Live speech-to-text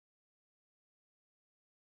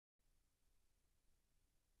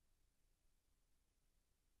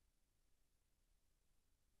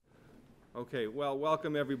Okay, well,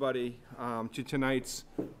 welcome everybody to tonight's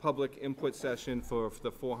public input session for the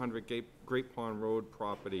 400 Great Pond Road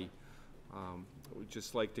property. We'd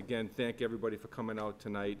just like to again thank everybody for coming out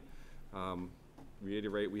tonight.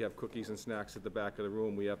 Reiterate, we have cookies and snacks at the back of the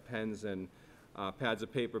room. We have pens and pads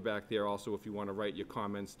of paper back there also if you want to write your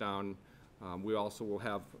comments down. We also will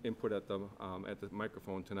have input at the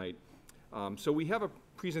microphone tonight. So we have a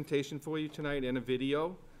presentation for you tonight and a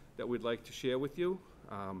video that we'd like to share with you.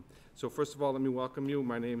 So first of all, let me welcome you.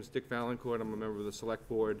 My name is Dick Valancourt. I'm a member of the Select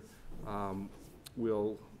Board.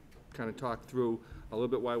 We'll kind of talk through a little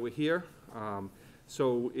bit why we're here.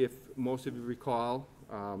 So if most of you recall,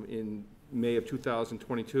 in May of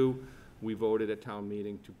 2022, we voted at town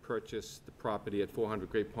meeting to purchase the property at 400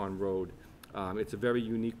 Great Pond Road. It's a very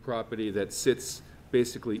unique property that sits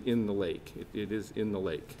basically in the lake. It is in the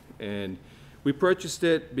lake. And we purchased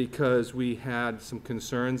it because we had some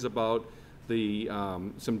concerns about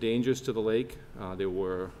some dangers to the lake. There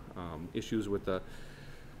were issues with the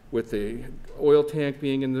oil tank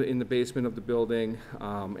being in the basement of the building,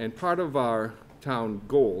 and part of our town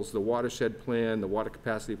goals, the watershed plan, the water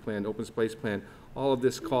capacity plan, open space plan, all of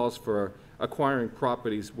this calls for acquiring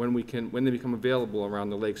properties when they become available around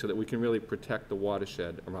the lake so that we can really protect the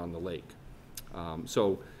watershed around the lake.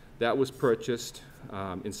 So that was purchased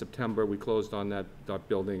in September. We closed on that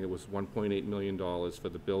building. It was $1.8 million for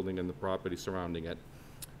the building and the property surrounding it.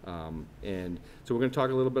 And so we're going to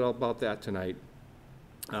talk a little bit about that tonight.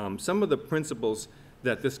 Some of the principles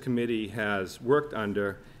that this committee has worked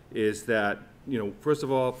under is that, first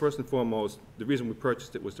and foremost, the reason we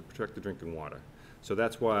purchased it was to protect the drinking water. So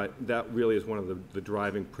that's why that really is one of the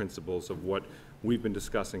driving principles of what we've been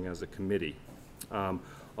discussing as a committee.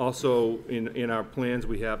 Also, in our plans,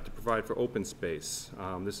 we have to provide for open space.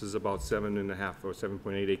 This is about 7.5 or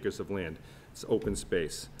 7.8 acres of land. It's open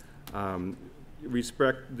space.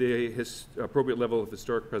 Respect the appropriate level of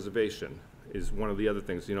historic preservation is one of the other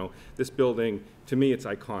things. This building, to me, it's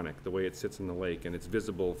iconic, the way it sits in the lake, and it's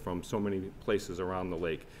visible from so many places around the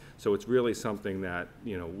lake. So it's really something that,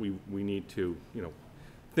 we need to,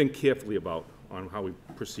 think carefully about on how we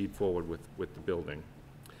proceed forward with the building.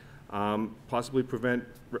 Possibly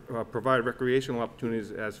provide recreational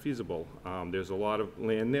opportunities as feasible. There's a lot of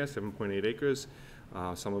land there, 7.8 acres.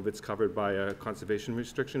 Some of it's covered by a conservation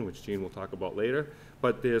restriction, which Gene will talk about later.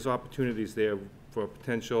 But there's opportunities there for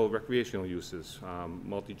potential recreational uses,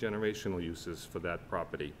 multi-generational uses for that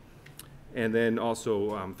property. And then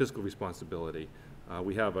also fiscal responsibility.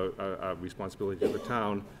 We have a responsibility to the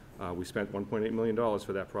town. We spent $1.8 million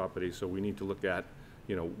for that property, so we need to look at,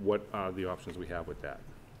 what are the options we have with that.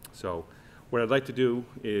 So what I'd like to do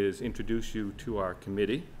is introduce you to our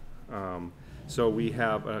committee. So we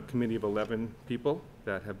have a committee of 11 people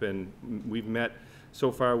that we've met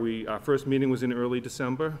so far. Our first meeting was in early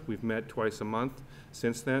December. We've met twice a month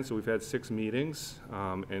since then, so we've had 6 meetings,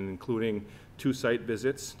 and including 2 site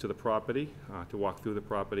visits to the property, to walk through the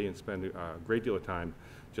property and spend a great deal of time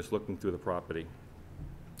just looking through the property.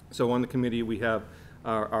 So on the committee, we have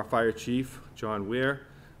our fire chief, John Ware.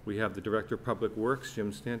 We have the Director of Public Works,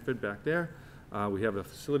 Jim Stanford, back there. We have the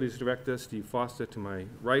Facilities Director, Steve Foster, to my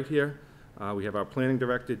right here. We have our Planning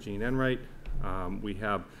Director, Gene Enright. We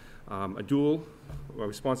have a dual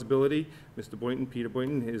responsibility. Mr. Boynton, Peter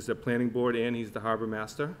Boynton, is the Planning Board and he's the Harbor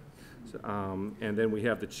Master. And then we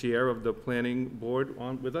have the Chair of the Planning Board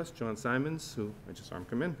on with us, John Simons, who I just saw him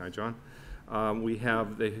come in. Hi, John. We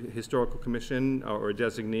have the Historical Commission, or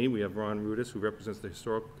designee. We have Ron Rudis, who represents the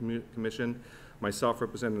Historical Commission. Myself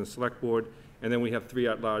representing the Select Board, and then we have 3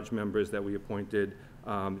 at-large members that we appointed,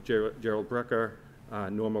 Gerald Brecker,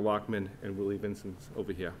 Norma Lockman, and Willie Vincent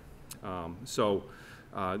over here.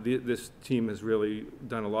 This team has really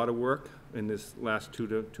done a lot of work in this last 2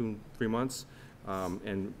 to 3 months,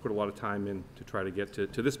 and put a lot of time in to try to get to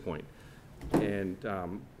this point. And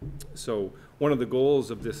so one of the goals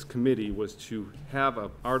of this committee was to have an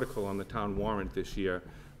article on the town warrant this year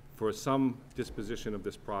for some disposition of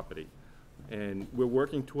this property. And we're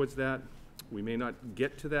working towards that. We may not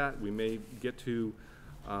get to that. We may get to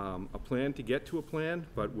a plan to get to a plan,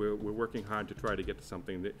 but we're working hard to try to get to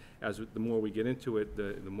something that, the more we get into it,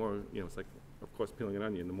 the more, it's like, of course, peeling an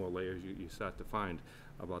onion, the more layers you start to find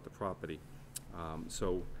about the property.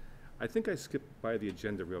 So I think I skipped by the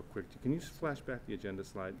agenda real quick. Can you flash back the agenda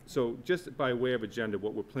slide? So just by way of agenda,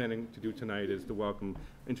 what we're planning to do tonight is to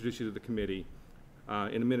introduce you to the committee.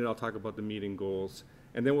 In a minute, I'll talk about the meeting goals.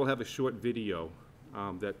 And then we'll have a short video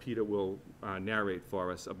that Peter will narrate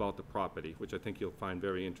for us about the property, which I think you'll find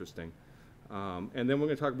very interesting. And then we're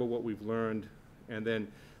going to talk about what we've learned And then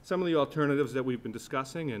some of the alternatives that we've been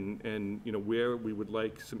discussing and you know, where we would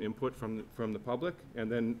like some input from the public,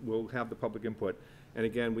 and then we'll have the public input. And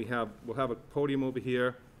again, we'll have a podium over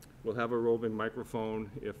here. We'll have a roving microphone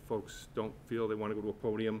if folks don't feel they want to go to a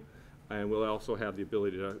podium. And we'll also have the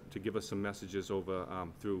ability to give us some messages over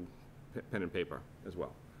through pen and paper as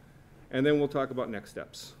well. And then we'll talk about next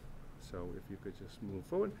steps. So if you could just move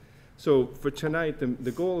forward. So for tonight,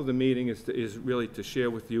 the goal of the meeting is really to share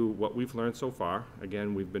with you what we've learned so far.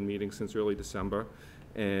 Again, we've been meeting since early December,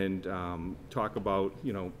 and talk about,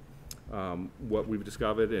 you know, what we've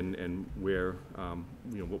discovered and where,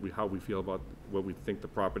 you know, how we feel about what we think the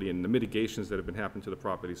property and the mitigations that have been happening to the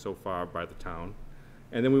property so far by the town.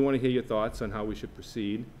 And then we want to hear your thoughts on how we should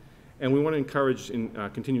proceed. And we want to encourage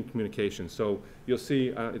continued communication. So you'll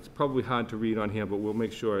see, it's probably hard to read on here, but we'll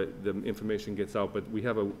make sure the information gets out. But we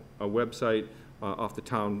have a website off the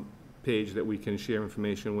town page that we can share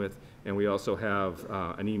information with. And we also have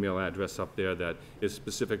an email address up there that is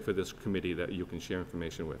specific for this committee that you can share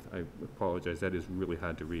information with. I apologize, that is really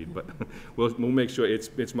hard to read, but we'll make sure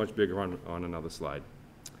it's much bigger on another slide.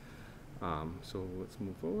 So let's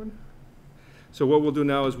move forward. So what we'll do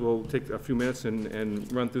now is we'll take a few minutes and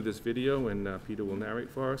run through this video, and Peter will narrate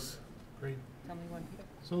for us. Great. Tell me one, Peter.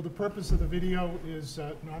 So the purpose of the video is,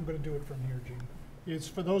 no, I'm going to do it from here, Gene. It's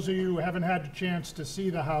for those of you who haven't had a chance to see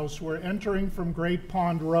the house. We're entering from Great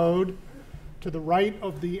Pond Road. To the right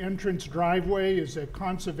of the entrance driveway is a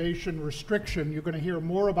conservation restriction. You're going to hear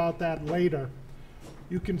more about that later.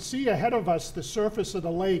 You can see ahead of us the surface of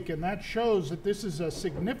the lake, and that shows that this is a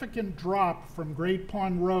significant drop from Great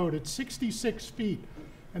Pond Road. It's 66 feet,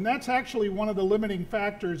 and that's actually one of the limiting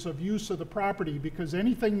factors of use of the property, because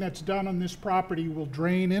anything that's done on this property will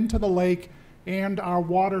drain into the lake and our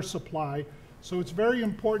water supply. So it's very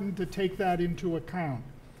important to take that into account.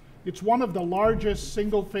 It's one of the largest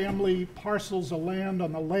single-family parcels of land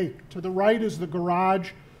on the lake. To the right is the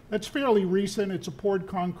garage. That's fairly recent. It's a poured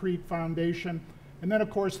concrete foundation. And then,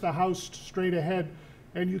 of course, the house straight ahead.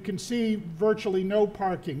 And you can see virtually no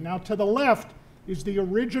parking. Now, to the left is the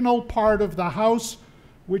original part of the house,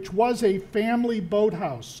 which was a family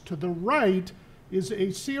boathouse. To the right is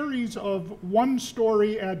a series of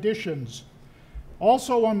one-story additions.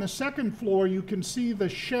 Also on the second floor, you can see the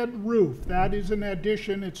shed roof. That is an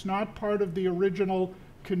addition. It's not part of the original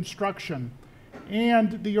construction.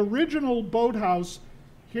 And the original boathouse,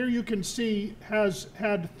 here you can see, has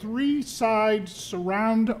had 3 sides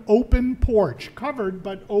surround open porch, covered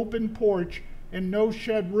but open porch, and no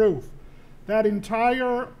shed roof. That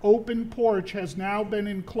entire open porch has now been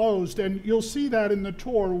enclosed, and you'll see that in the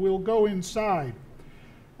tour. We'll go inside.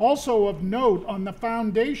 Also of note, on the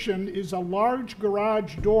foundation is a large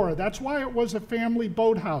garage door. That's why it was a family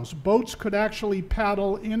boathouse. Boats could actually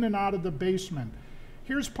paddle in and out of the basement.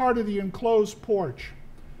 Here's part of the enclosed porch.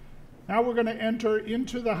 Now we're going to enter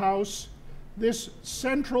into the house. This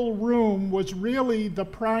central room was really the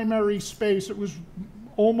primary space. It was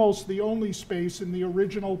almost the only space in the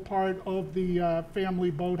original part of the family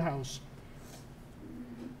boathouse.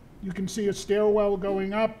 You can see a stairwell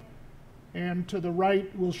going up, and to the right,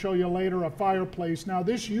 we'll show you later, a fireplace. Now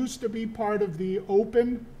this used to be part of the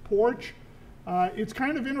open porch. It's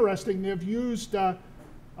kind of interesting. They've used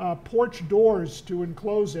porch doors to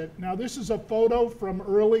enclose it. Now this is a photo from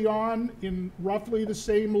early on in roughly the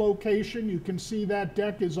same location. You can see that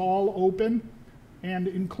deck is all open and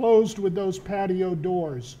enclosed with those patio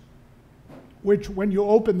doors, which when you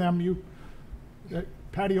open them,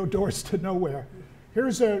 patio doors to nowhere.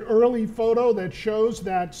 Here's an early photo that shows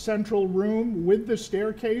that central room with the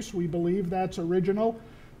staircase. We believe that's original.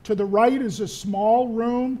 To the right is a small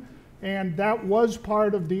room, and that was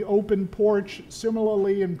part of the open porch,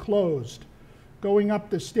 similarly enclosed. Going up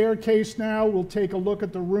the staircase now, we'll take a look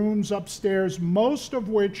at the rooms upstairs, most of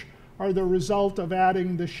which are the result of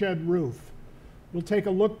adding the shed roof. We'll take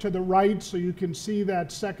a look to the right so you can see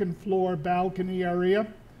that second floor balcony area.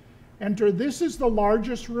 Enter, this is the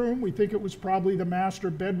largest room. We think it was probably the master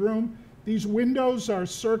bedroom. These windows are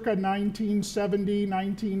circa 1970,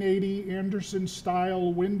 1980 Anderson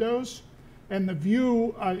style windows. And the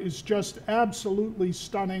view is just absolutely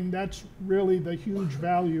stunning. That's really the huge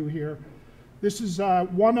value here. This is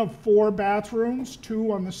one of 4 bathrooms,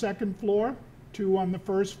 2 on the second floor, 2 on the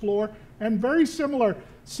first floor, and very similar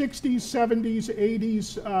 60s, 70s,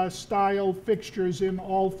 80s style fixtures in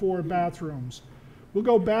all 4 bathrooms. We'll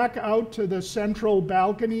go back out to the central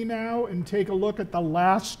balcony now and take a look at the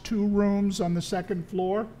last 2 rooms on the second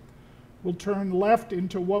floor. We'll turn left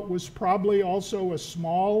into what was probably also a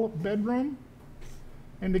small bedroom.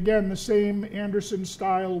 And again, the same Anderson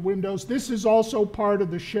style windows. This is also part of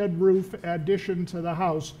the shed roof addition to the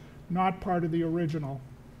house. not part of the original.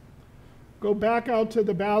 Go back out to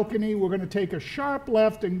the balcony. We're going to take a sharp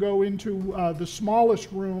left and go into the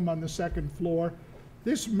smallest room on the second floor.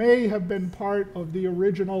 This may have been part of the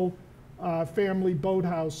original family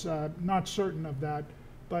boathouse, not certain of that,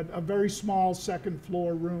 but a very small second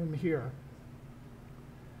floor room here.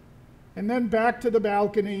 And then back to the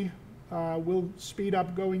balcony. We'll speed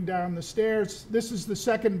up going down the stairs. This is the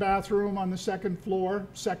second bathroom on the second floor,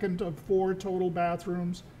 second of 4 total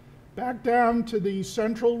bathrooms. Back down to the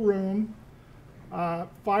central room,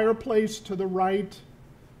 fireplace to the right.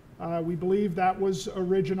 We believe that was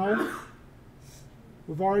original.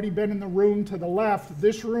 We've already been in the room to the left.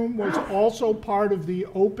 This room was also part of the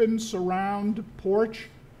open surround porch.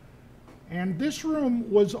 And this room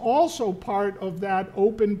was also part of that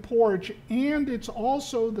open porch, and it's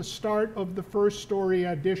also the start of the first story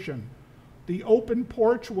addition. The open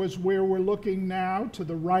porch was where we're looking now to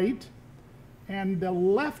the right, and the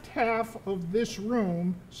left half of this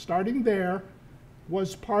room, starting there,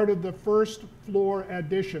 was part of the first floor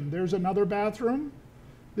addition. There's another bathroom.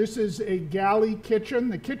 This is a galley kitchen.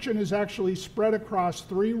 The kitchen is actually spread across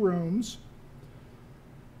 3 rooms.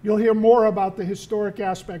 You'll hear more about the historic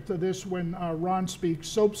aspect of this when Ron speaks.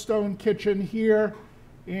 Soapstone kitchen here,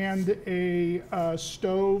 and a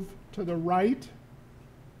stove to the right.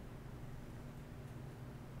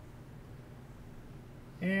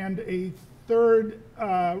 And a third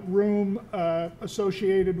room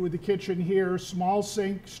associated with the kitchen here, small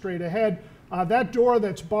sink straight ahead. That door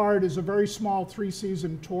that's barred is a very small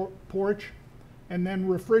 3-season porch, and then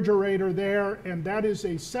refrigerator there, and that is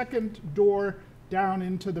a second door down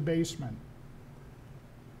into the basement.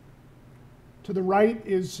 To the right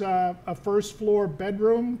is a first floor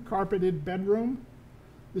bedroom, carpeted bedroom.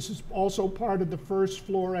 This is also part of the first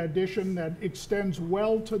floor addition that extends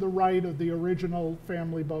well to the right of the original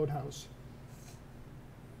family boathouse.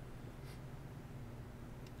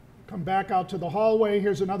 Come back out to the hallway.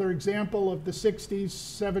 Here's another example of the 60s,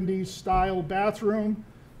 70s style bathroom.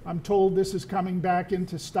 I'm told this is coming back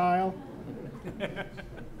into style.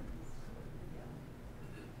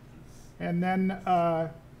 And then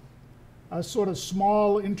a sort of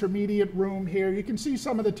small intermediate room here. You can see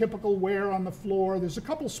some of the typical wear on the floor. There's a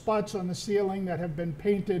couple spots on the ceiling that have been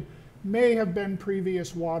painted, may have been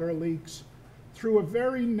previous water leaks. Through a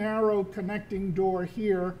very narrow connecting door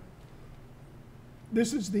here.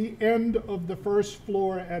 This is the end of the first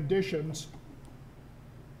floor additions.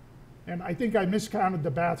 And I think I miscounted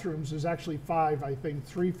the bathrooms. There's actually 5, I think.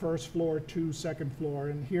 3 first floor, 2 second floor.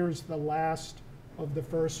 And here's the last of the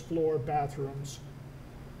first floor bathrooms.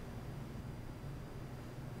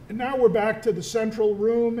 And now we're back to the central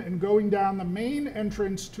room and going down the main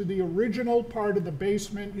entrance to the original part of the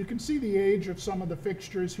basement. You can see the age of some of the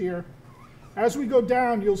fixtures here. As we go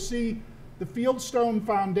down, you'll see the fieldstone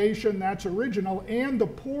foundation, that's original, and the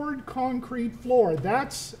poured concrete floor.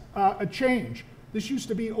 That's a change. This used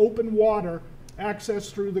to be open water, access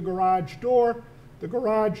through the garage door. The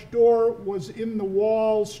garage door was in the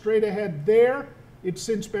wall straight ahead there. It's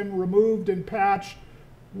since been removed and patched.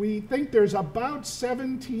 We think there's about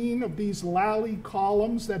 17 of these lally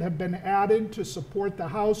columns that have been added to support the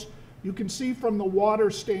house. You can see from the water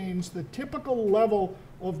stains the typical level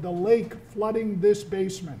of the lake flooding this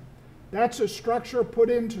basement. That's a structure put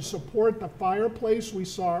in to support the fireplace we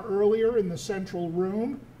saw earlier in the central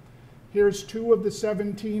room. Here's 2 of the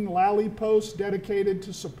 17 lally posts dedicated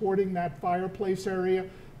to supporting that fireplace area.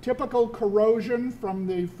 Typical corrosion from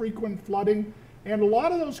the frequent flooding. And a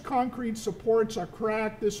lot of those concrete supports are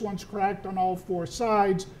cracked. This one's cracked on all 4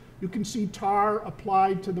 sides. You can see tar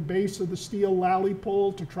applied to the base of the steel lally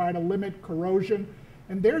pole to try to limit corrosion.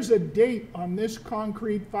 And there's a date on this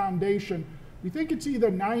concrete foundation. We think it's either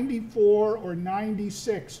 94 or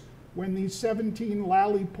 96 when these 17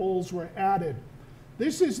 lally poles were added.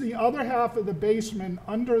 This is the other half of the basement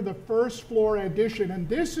under the first floor addition, and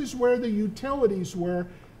this is where the utilities were.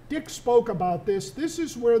 Dick spoke about this. This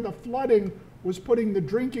is where the flooding was putting the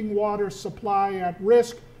drinking water supply at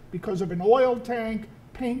risk because of an oil tank,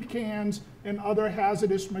 paint cans, and other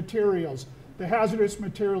hazardous materials. The hazardous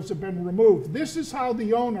materials have been removed. This is how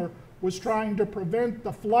the owner was trying to prevent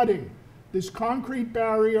the flooding. This concrete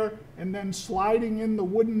barrier and then sliding in the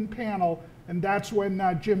wooden panel, and that's when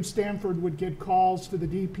Jim Stanford would get calls to the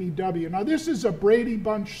DPW. Now this is a Brady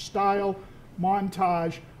Bunch style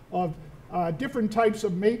montage of different types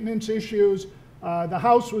of maintenance issues. The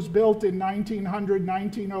house was built in 1900,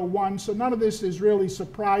 1901, so none of this is really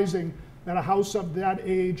surprising that a house of that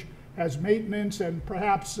age has maintenance and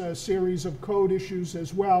perhaps a series of code issues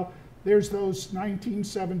as well. There's those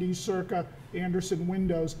 1970s circa Anderson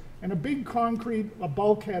windows. and a big concrete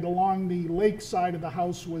bulkhead along the lake side of the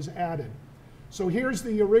house was added. So here's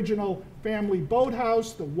the original family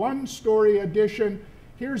boathouse, the one-story addition.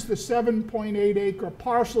 Here's the 7.8 acre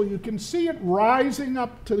parcel. You can see it rising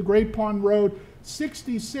up to the Great Pond Road,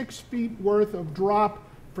 66 feet worth of drop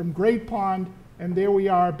from Great Pond, and there we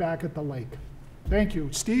are back at the lake. Thank you.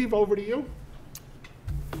 Steve, over to you.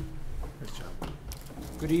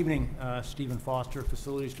 Good evening, Stephen Foster,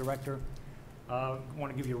 Facilities Director. I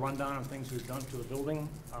want to give you a rundown on things we've done to the building.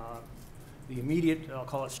 The immediate, I'll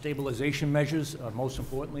call it stabilization measures. Most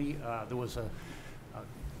importantly, there was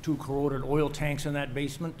 2 corroded oil tanks in that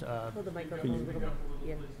basement. Hold the microphone a little bit.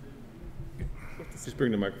 Yeah. Just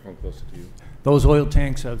bring the microphone closer to you. Those oil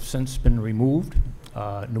tanks have since been removed.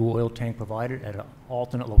 New oil tank provided at an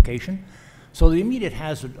alternate location. So the immediate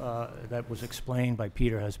hazard that was explained by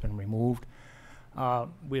Peter has been removed.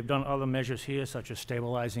 We have done other measures here, such as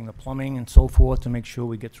stabilizing the plumbing and so forth to make sure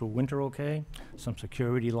we get through winter okay. Some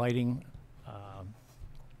security lighting,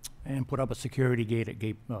 and put up a security gate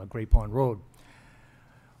at Great Pond Road.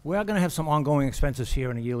 We are going to have some ongoing expenses here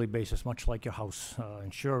on a yearly basis, much like your house.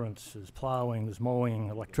 Insurance, there's plowing, there's mowing,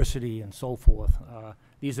 electricity, and so forth.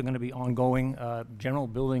 These are going to be ongoing general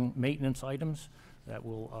building maintenance items that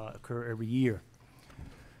will occur every year.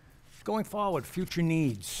 Going forward, future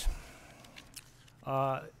needs.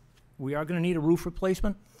 We are going to need a roof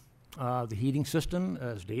replacement. The heating system,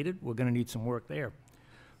 as dated, we're going to need some work there.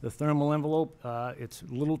 The thermal envelope, it's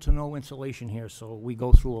little to no insulation here, so we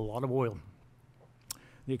go through a lot of oil.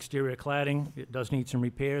 The exterior cladding, it does need some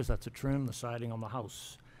repairs. That's a trim, the siding on the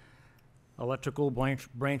house. Electrical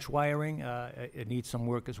branch wiring, it needs some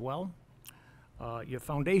work as well. Your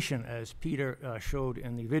foundation, as Peter showed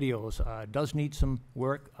in the videos, does need some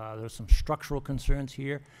work. There's some structural concerns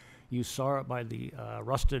here. You saw it by the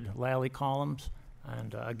rusted lally columns.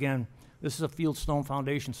 And again, this is a field stone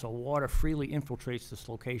foundation, so water freely infiltrates this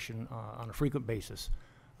location on a frequent basis.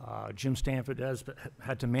 Jim Stanford has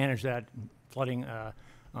had to manage that flooding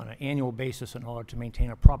on an annual basis in order to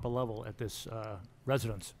maintain a proper level at this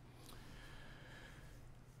residence.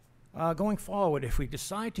 Going forward, if we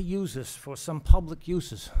decide to use this for some public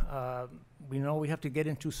uses, we know we have to get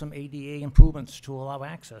into some ADA improvements to allow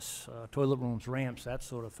access, toilet rooms, ramps, that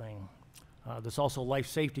sort of thing. There's also life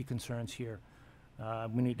safety concerns here.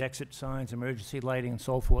 We need exit signs, emergency lighting, and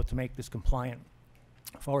so forth to make this compliant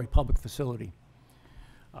for a public facility.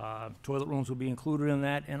 Toilet rooms will be included in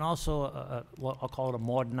that, and also what I'll call it a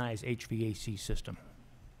modernized HVAC system.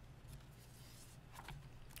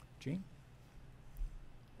 Jean?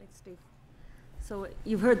 Thanks, Steve. So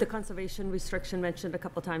you've heard the conservation restriction mentioned a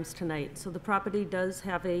couple times tonight. So the property does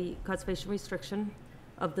have a conservation restriction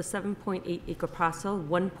of the 7.8 acre parcel,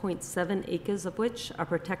 1.7 acres of which are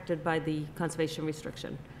protected by the conservation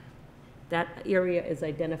restriction. That area is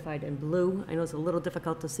identified in blue. I know it's a little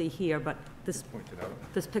difficult to see here, but this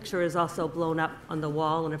picture is also blown up on the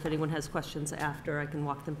wall, and if anyone has questions after, I can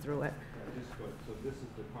walk them through it. So this is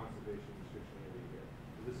the conservation restriction area here.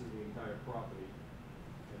 So this is the entire property,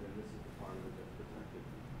 and then this is the part of it that's protected.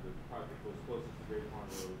 The part that goes closest to Great Pond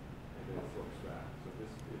Road, and then it slopes back. So this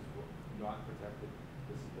is not protected.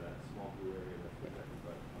 This is that small blue area that's protected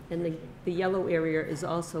by the conservation. And the yellow area is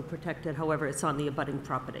also protected, however, it's on the abutting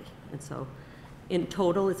property. And so in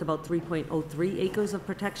total, it's about 3.03 acres of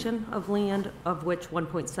protection of land, of which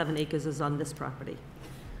 1.7 acres is on this property.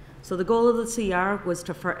 So the goal of the CR was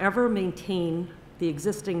to forever maintain the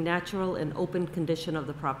existing natural and open condition of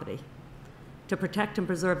the property, to protect and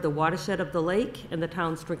preserve the watershed of the lake and the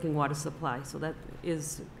town's drinking water supply. So that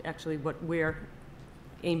is actually what we're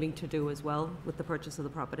aiming to do as well with the purchase of the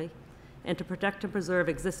property, and to protect and preserve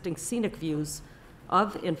existing scenic views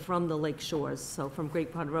of and from the lake shores. So from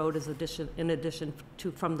Great Pond Road is in addition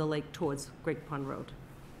to from the lake towards Great Pond Road.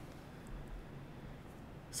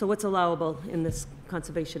 So what's allowable in this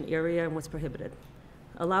conservation area and what's prohibited?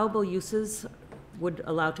 Allowable uses would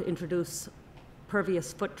allow to introduce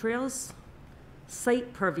pervious foot trails,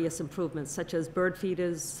 site pervious improvements such as bird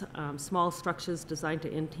feeders, small structures designed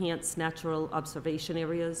to enhance natural observation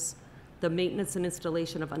areas, the maintenance and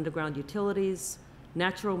installation of underground utilities,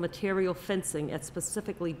 natural material fencing at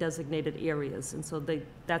specifically designated areas. And so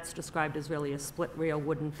that's described as really a split rail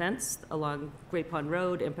wooden fence along Great Pond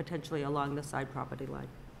Road and potentially along the side property line.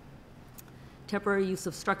 Temporary use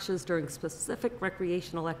of structures during specific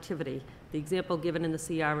recreational activity. The example given in the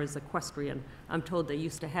CR is equestrian. I'm told they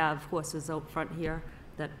used to have horses out front here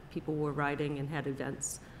that people were riding and had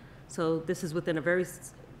events. So this is within a very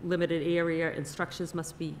limited area, and structures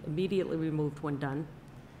must be immediately removed when done.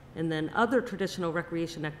 And then other traditional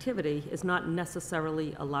recreation activity is not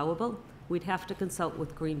necessarily allowable we'd have to consult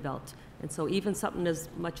with Greenbelt. And so even something as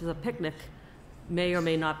much as a picnic may or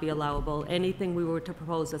may not be allowable. Anything we were to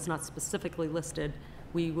propose that's not specifically listed,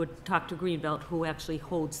 we would talk to Greenbelt, who actually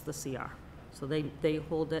holds the CR. So they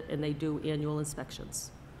hold it and they do annual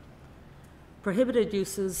inspections. Prohibited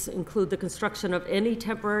uses include the construction of any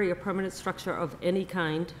temporary or permanent structure of any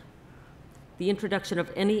kind, the introduction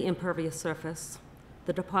of any impervious surface,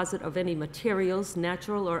 the deposit of any materials,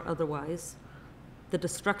 natural or otherwise, the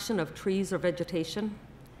destruction of trees or vegetation,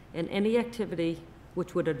 and any activity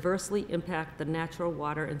which would adversely impact the natural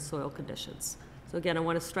water and soil conditions. So again, I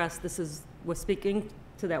want to stress we're speaking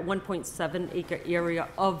to that 1.7 acre area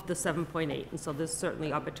of the 7.8. And so there's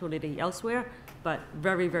certainly opportunity elsewhere, but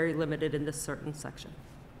very, very limited in this certain section.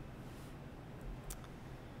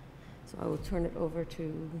 So I will turn it over to,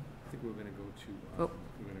 I think we're gonna go to, we're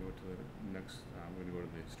gonna go to the next, we're gonna go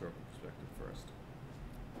to the historical perspective first.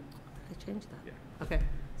 I changed that? Yeah. Okay,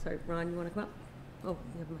 sorry, Ron, you want to come up? Oh,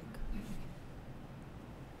 you have a mic.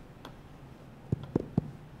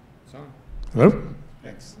 It's on. Hello?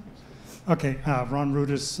 Thanks. Okay, Ron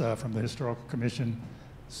Rudis from the Historical Commission.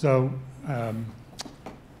 So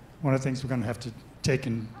one of the things we're going to have to take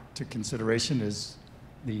into consideration is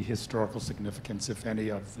the historical significance, if any,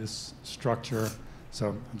 of this structure. So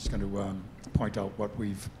I'm just going to point out what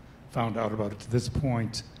we've found out about it to this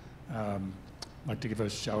point. I'd like to give a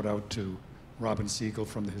shout out to Robin Siegel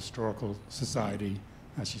from the Historical Society.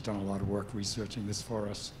 She's done a lot of work researching this for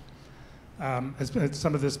us. As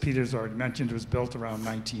some of this Peter's already mentioned, it was built around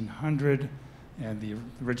 1900, and the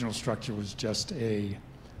original structure was just a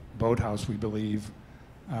boathouse, we believe.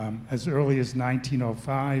 As early as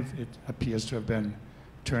 1905, it appears to have been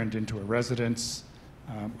turned into a residence.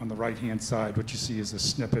 On the right-hand side, what you see is a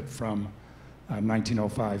snippet from a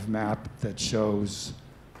 1905 map that shows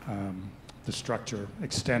the structure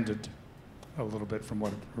extended a little bit from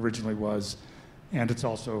what it originally was. And it's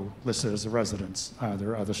also listed as a residence. There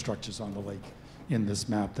are other structures on the lake in this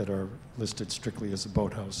map that are listed strictly as a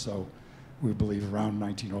boathouse. So we believe around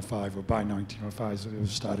 1905 or by 1905 it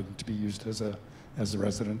was starting to be used as a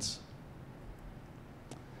residence.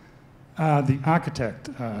 The architect,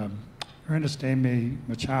 Ernest Aimé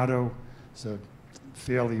Machado, is a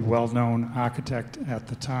fairly well-known architect at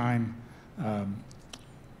the time.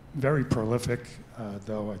 Very prolific,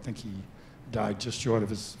 though I think he died just short of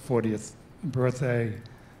his 40th birthday.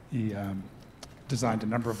 He designed a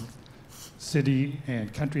number of city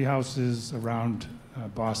and country houses around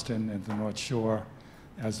Boston and the North Shore,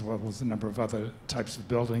 as well as a number of other types of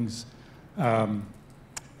buildings. A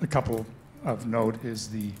couple of note is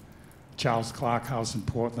the Charles Clark House in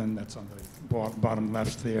Portland. That's on the bottom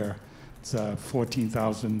left there. It's a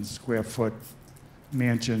 14,000 square foot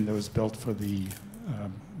mansion that was built for the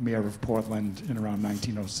mayor of Portland in around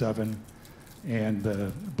 1907. And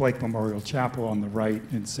the Blake Memorial Chapel on the right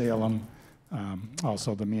in Salem,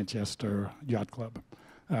 also the Manchester Yacht Club.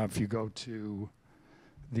 If you go to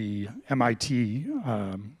the MIT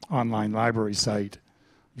online library site,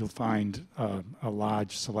 you'll find a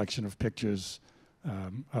large selection of pictures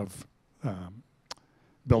of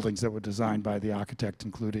buildings that were designed by the architect,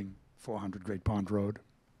 including 400 Great Pond Road.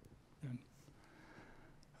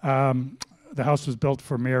 The house was built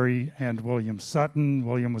for Mary and William Sutton.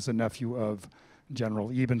 William was a nephew of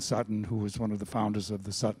General Eben Sutton, who was one of the founders of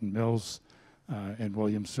the Sutton Mills, and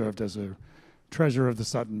William served as a treasurer of the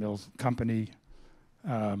Sutton Mills Company.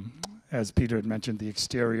 As Peter had mentioned, the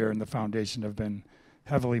exterior and the foundation have been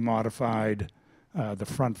heavily modified. The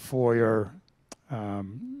front foyer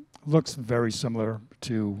looks very similar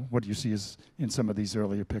to what you see in some of these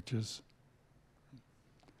earlier pictures.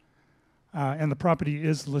 And the property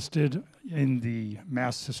is listed in the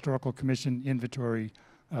Mass Historical Commission Inventory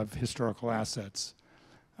of Historical Assets.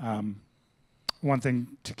 One thing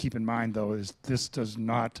to keep in mind, though, is this does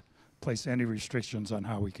not place any restrictions on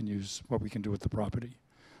how we can use what we can do with the property.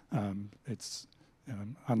 It's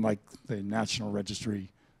unlike the National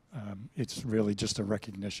Registry, it's really just a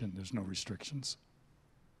recognition. There's no restrictions.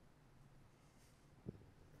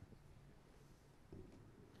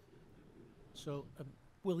 So,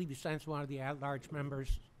 Willie, besides one of the at-large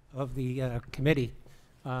members of the committee,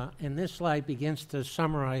 and this slide begins to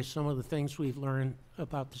summarize some of the things we've learned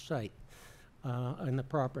about the site and the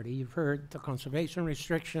property. You've heard the conservation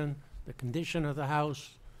restriction, the condition of the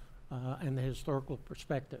house, and the historical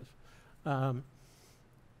perspective.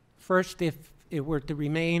 First, if it were to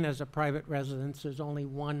remain as a private residence, there's only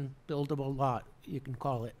one buildable lot, you can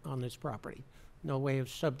call it, on this property. No way of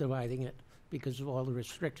subdividing it because of all the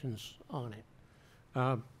restrictions on it.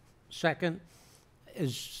 Second,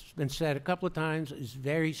 as been said a couple of times, is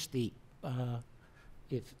very steep.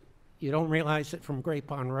 If You don't realize it from Great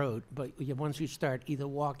Pond Road, but once you start either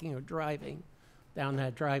walking or driving down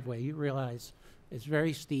that driveway, you realize it's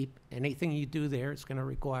very steep. Anything you do there is going to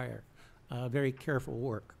require very careful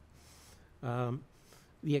work.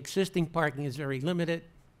 The existing parking is very limited.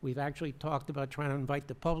 We've actually talked about trying to invite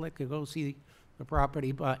the public to go see the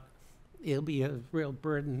property, but it'll be a real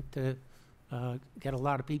burden to get a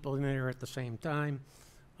lot of people in there at the same time.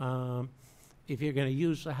 If you're going to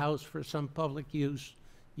use the house for some public use,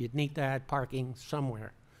 you'd need to add parking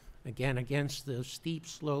somewhere. Again, against the steep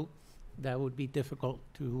slope, that would be difficult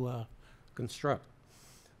to construct.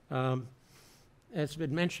 As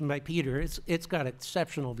been mentioned by Peter, it's got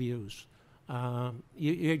exceptional views.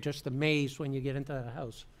 You're just amazed when you get into the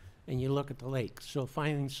house and you look at the lake. So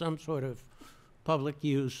finding some sort of public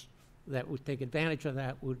use that would take advantage of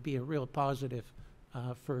that would be a real positive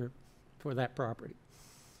for that property.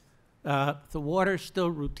 The water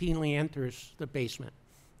still routinely enters the basement.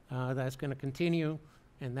 That's going to continue,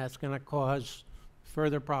 and that's going to cause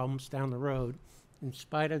further problems down the road in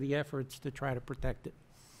spite of the efforts to try to protect it.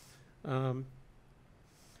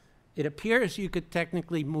 It appears you could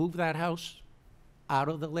technically move that house out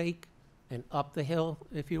of the lake and up the hill,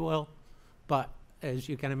 if you will, but as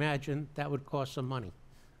you can imagine, that would cost some money.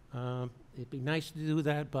 It'd be nice to do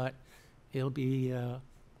that, but it'd be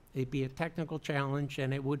a technical challenge,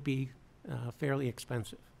 and it would be fairly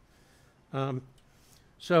expensive.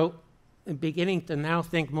 So in beginning to now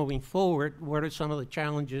think moving forward, what are some of the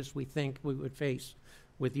challenges we think we would face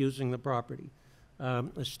with using the property?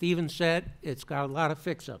 As Stephen said, it's got a lot of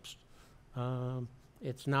fix-ups.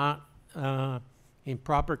 It's not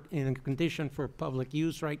in condition for public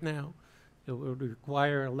use right now. It would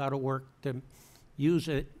require a lot of work to use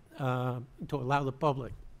it to allow the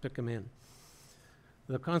public to come in.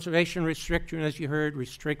 The conservation restriction, as you heard,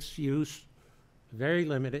 restricts use, very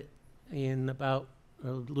limited, in about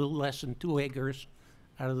a little less than 2 acres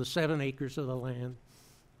out of the 7 acres of the land.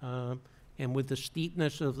 And with the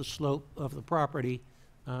steepness of the slope of the property,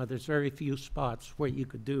 there's very few spots where you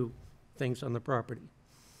could do things on the property.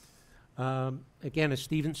 Again, as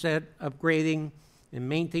Stephen said, upgrading and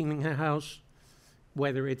maintaining a house,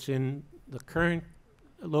 whether it's in the current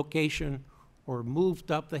location or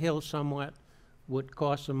moved up the hill somewhat, would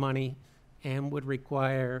cost some money and would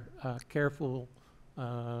require careful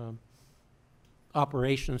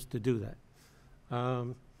operations to do that.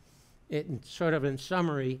 In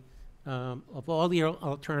summary, of all the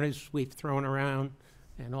alternatives we've thrown around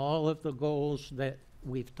and all of the goals that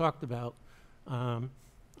we've talked about,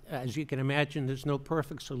 as you can imagine, there's no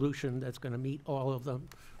perfect solution that's going to meet all of them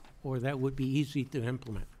or that would be easy to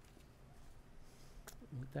implement.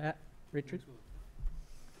 With that, Richard?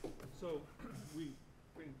 So we've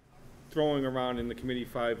been throwing around in the committee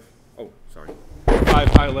five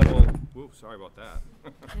high level, oops, sorry about that.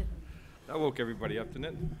 That woke everybody up, didn't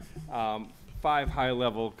it? 5 high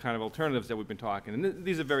level kind of alternatives that we've been talking, and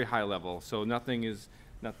these are very high level, so nothing is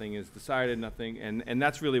decided, and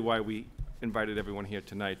that's really why we invited everyone here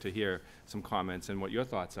tonight to hear some comments and what your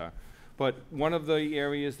thoughts are. But one of the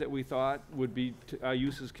areas that we thought would be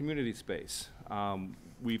use as community space.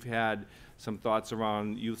 We've had some thoughts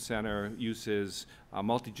around youth center uses,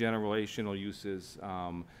 multi-generational uses.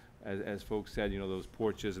 As folks said, those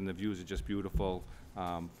porches and the views are just beautiful,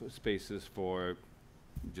 spaces for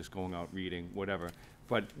just going out reading, whatever.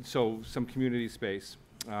 But so some community space.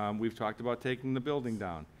 We've talked about taking the building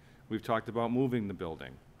down. We've talked about moving the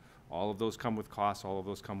building. All of those come with costs. All of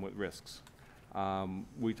those come with risks.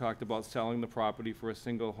 We talked about selling the property for a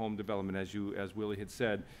single home development. As Willie had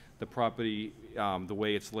said, the property, the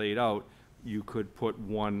way it's laid out, you could put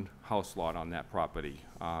one house lot on that property.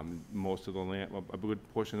 Most of the land, a good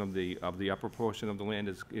portion of the upper portion of the land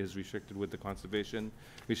is restricted with the conservation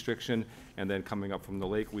restriction, and then coming up from the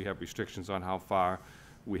lake, we have restrictions on how far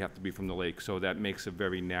we have to be from the lake. So that makes a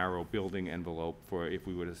very narrow building envelope for if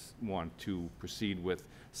we would want to proceed with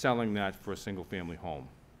selling that for a single-family home.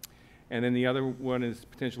 And then the other one is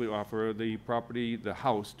potentially offer the property, the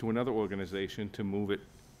house, to another organization to move it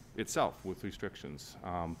itself with restrictions.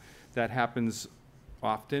 That happens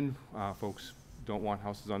often. Folks don't want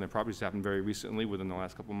houses on their properties. It's happened very recently within the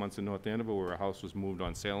last couple of months in North Andover, where a house was moved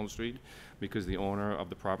on Salem Street because the owner of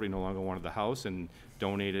the property no longer wanted the house and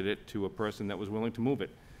donated it to a person that was willing to move it.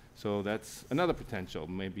 So that's another potential,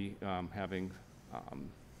 maybe having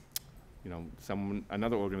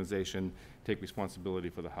another organization take responsibility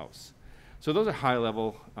for the house. So those are high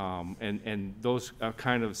level, and those are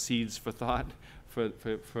kind of seeds for thought for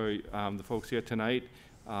the folks here tonight.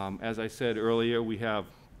 As I said earlier, we have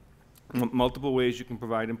multiple ways you can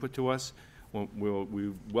provide input to us.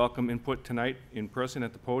 We welcome input tonight in person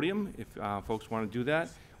at the podium if folks want to do that.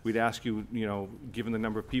 we'd ask you, you know, given the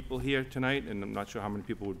number of people here tonight, and I'm not sure how many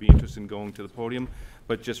people would be interested in going to the podium,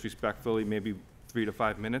 but just respectfully, maybe 3 to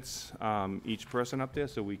 5 minutes each person up there,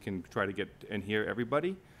 so we can try to get and hear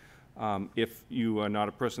everybody. If you are not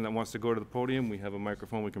a person that wants to go to the podium, we have a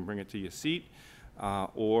microphone, we can bring it to your seat.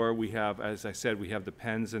 Or we have, as I said, we have the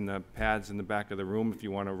pens and the pads in the back of the room. If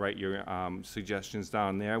you want to write your suggestions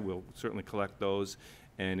down there, we'll certainly collect those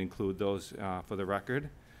and include those for the record.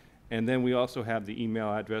 And then we also have the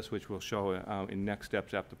email address, which we'll show in next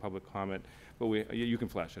steps after public comment. But you can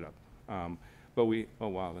flash it up. But oh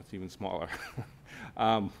wow, that's even smaller.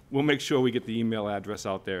 We'll make sure we get the email address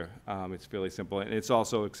out there. It's fairly simple, and it's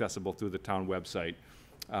also accessible through the town website.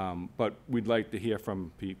 But we'd like to hear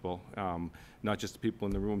from people, not just the people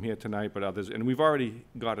in the room here tonight, but others. And we've already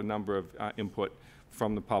got a number of input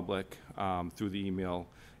from the public through the email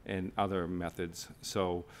and other methods.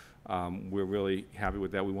 So we're really happy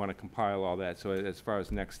with that. We want to compile all that. So as far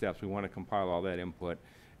as next steps, we want to compile all that input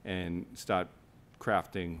and start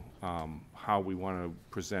crafting how we want to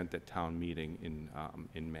present at town meeting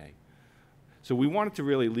in May. So we wanted to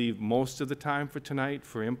really leave most of the time for tonight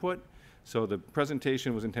for input. So the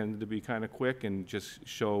presentation was intended to be kind of quick and just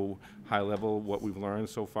show high level what we've learned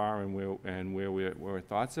so far and where our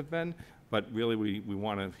thoughts have been. But really, we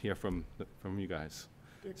want to hear from you guys.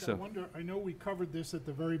 Dick, So- I wonder, I know we covered this at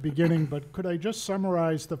the very beginning, but could I just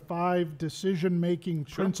summarize the 5 decision-making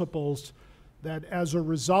Sure. principles that as a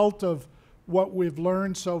result of what we've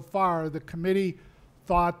learned so far, the committee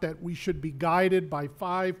thought that we should be guided by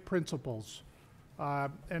 5 principles.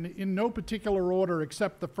 And in no particular order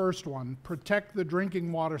except the first one: protect the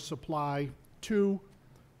drinking water supply. 2,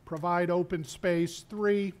 provide open space.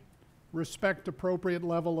 3, respect appropriate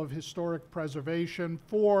level of historic preservation.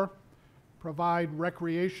 4, provide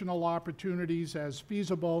recreational opportunities as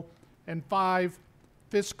feasible. And 5,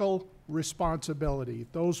 fiscal responsibility.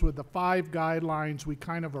 Those were the 5 guidelines we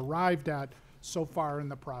kind of arrived at so far in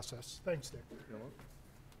the process. Thanks, Dick.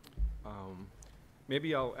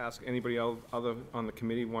 Maybe I'll ask anybody else other on the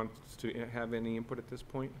committee wants to have any input at this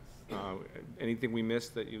point? Anything we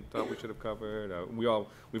missed that you thought we should have covered?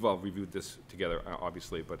 We've all reviewed this together,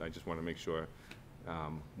 obviously, but I just want to make sure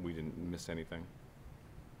we didn't miss anything.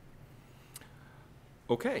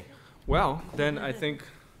 Okay, well, then I think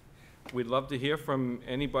we'd love to hear from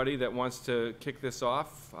anybody that wants to kick this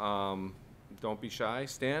off. Don't be shy.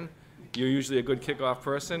 Stan, you're usually a good kickoff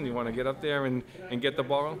person. You want to get up there and get the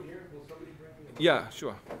ball? Yeah,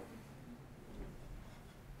 sure.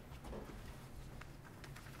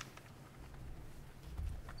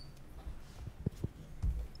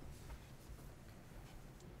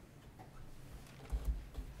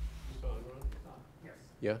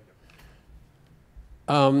 Yeah.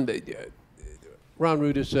 Ron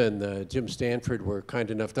Rudis and Jim Stanford were kind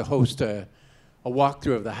enough to host a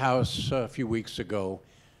walkthrough of the house a few weeks ago.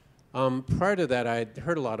 Prior to that, I'd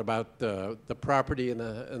heard a lot about the property and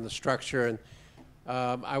the structure, and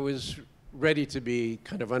I was ready to be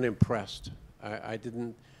kind of unimpressed.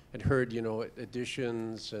 I'd heard, you know,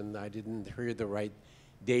 additions, and I didn't hear the right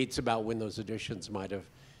dates about when those additions might have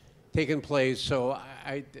taken place, so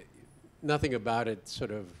nothing about it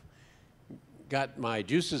sort of got my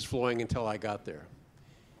juices flowing until I got there.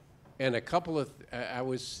 And I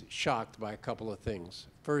was shocked by a couple of things.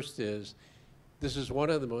 First is, this is one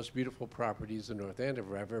of the most beautiful properties in North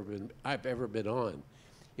Andover I've ever been on.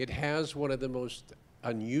 It has one of the most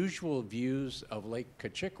unusual views of Lake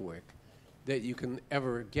Kachikwick that you can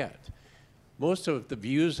ever get. Most of the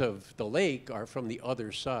views of the lake are from the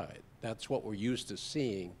other side. That's what we're used to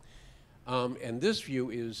seeing. And this view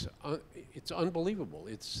is, it's unbelievable.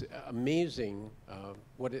 It's amazing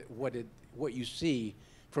what you see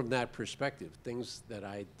from that perspective, things that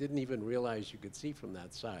I didn't even realize you could see from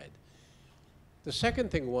that side. The second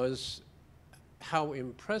thing was how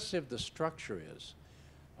impressive the structure is.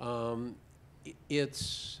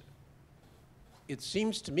 It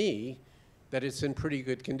seems to me that it's in pretty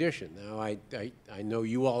good condition. Now, I know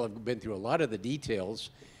you all have been through a lot of the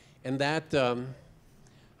details, and that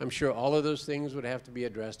I'm sure all of those things would have to be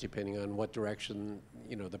addressed depending on what direction,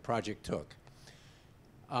 you know, the project took.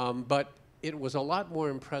 But it was a lot more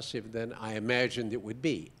impressive than I imagined it would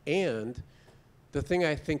be. And the thing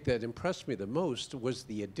I think that impressed me the most was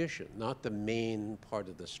the addition, not the main part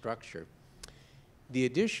of the structure. The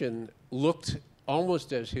addition looked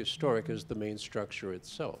almost as historic as the main structure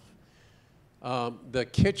itself. The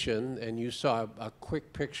kitchen, and you saw a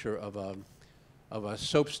quick picture of a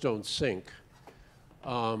soapstone sink.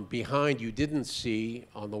 Behind, you didn't see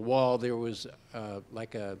on the wall, there was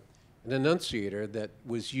like an annunciator that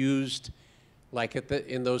was used like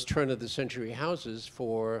in those turn-of-the-century houses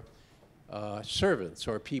for servants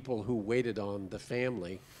or people who waited on the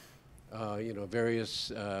family.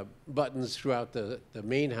 Various buttons throughout the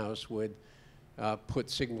main house would put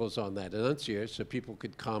signals on that annunciator so people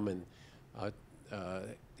could come and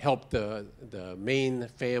help the main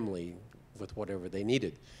family with whatever they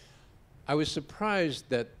needed. I was surprised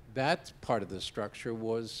that that part of the structure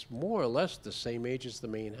was more or less the same age as the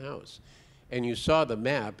main house. And you saw the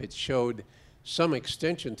map, it showed some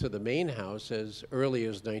extension to the main house as early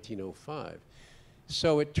as 1905.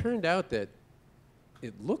 So it turned out that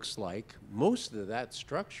it looks like most of that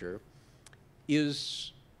structure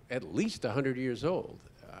is at least 100 years old.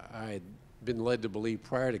 I'd been led to believe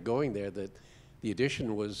prior to going there that the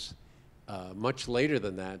addition was much later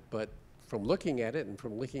than that, but from looking at it and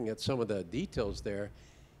from looking at some of the details there,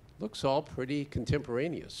 looks all pretty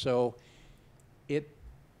contemporaneous. So it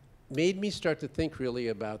made me start to think really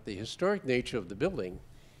about the historic nature of the building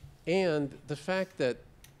and the fact that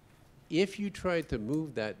if you tried to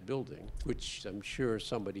move that building, which I'm sure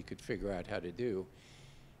somebody could figure out how to do,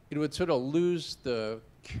 it would sort of lose the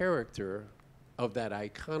character of that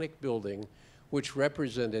iconic building, which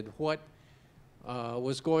represented what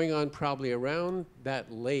was going on probably around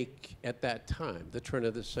that lake at that time, the turn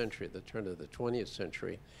of the century, the turn of the 20th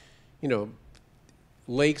century. You know,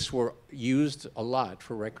 lakes were used a lot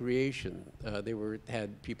for recreation.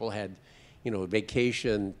 People had,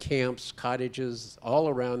 vacation camps, cottages all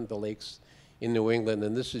around the lakes in New England,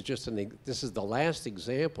 and this is just this is the last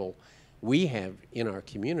example we have in our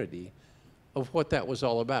community of what that was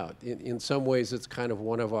all about. In some ways, it's kind of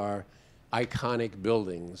one of our iconic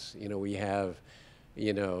buildings. We have,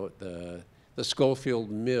 the Schofield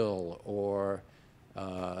Mill or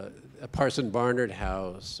a Parson Barnard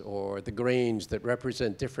House or the Grange that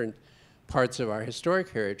represent different parts of our historic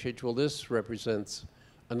heritage. Well, this represents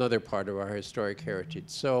another part of our historic heritage.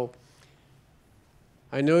 So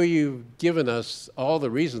I know you've given us all the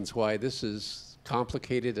reasons why this is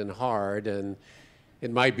complicated and hard and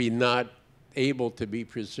it might be not able to be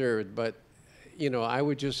preserved, but I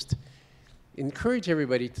would just encourage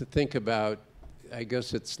everybody to think about, I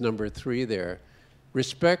guess it's number 3 there,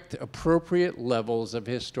 respect appropriate levels of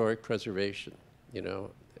historic preservation.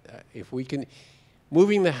 If we can,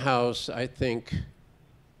 moving the house, I think,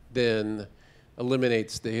 then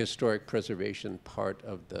eliminates the historic preservation part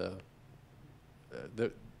of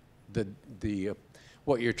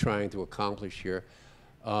what you're trying to accomplish here.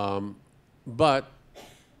 But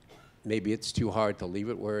maybe it's too hard to leave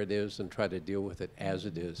it where it is and try to deal with it as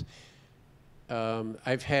it is.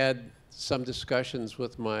 I've had some discussions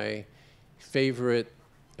with my favorite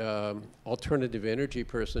alternative energy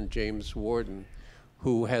person, James Warden,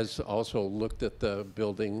 who has also looked at the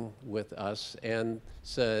building with us and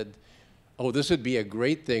said, oh, this would be a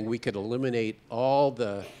great thing. We could eliminate all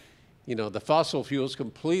the fossil fuels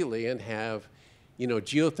completely and have,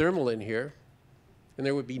 geothermal in here, and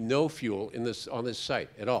there would be no fuel on this site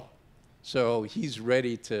at all. So he's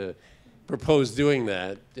ready to propose doing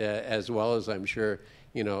that, as well as I'm sure,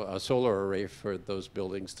 a solar array for those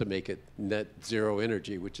buildings to make it net zero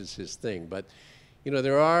energy, which is his thing. But,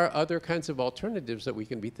 there are other kinds of alternatives that we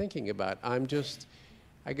can be thinking about.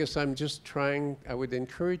 I guess I'm just trying, I would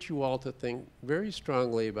encourage you all to think very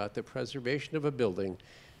strongly about the preservation of a building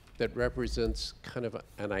that represents kind of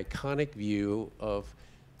an iconic view of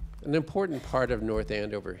an important part of North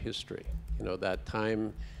Andover history. That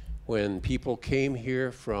time when people came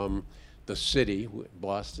here from the city,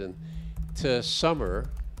 Boston, to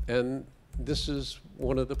summer, and this is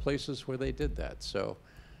one of the places where they did that. So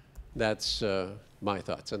that's my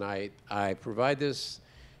thoughts. And I provide this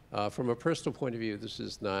from a personal point of view. This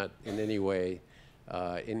is not in any way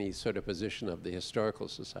any sort of position of the Historical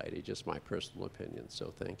Society, just my personal opinion.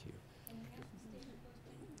 So thank you.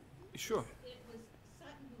 Sure. It was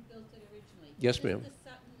Sutton who built it originally. Yes, ma'am. Is this the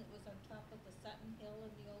Sutton that was on top of the Sutton Hill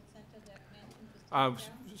in the old center that mansion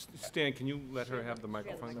was taken down? Stan, can you let her have the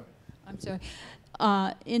microphone? I'm sorry.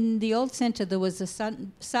 In the old center, there was a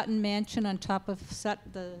Sutton Mansion on top of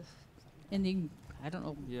I don't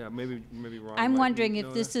know. Yeah, maybe Ron. I'm might wondering know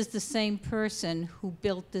if this that. is the same person who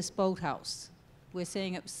built this boathouse. We're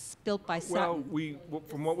saying it was built by Well, Sutton.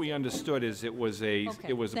 from what we understood is it was a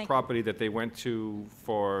Okay, thank you. property that they went to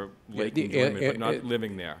for lake the- enjoyment, but not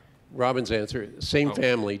living there. Robin's answer, same Oh.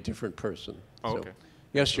 family, different person. Oh, So- okay.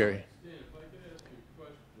 Yes, Jerry. Dan, if I could ask you a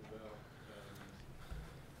question about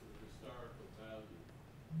the historical value.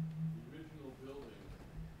 The original building,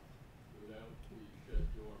 without the shed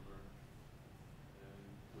dormer and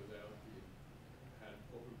without had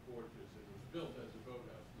open porches, it was built as a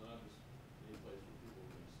boathouse, not as any place where people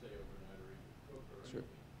can stay overnight or even cook or Sure.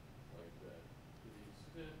 anything like that. To the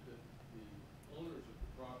extent that the owners of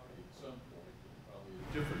the property at some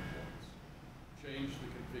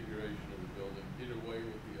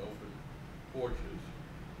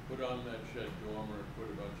put on that shed dormer and put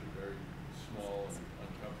a bunch of very small and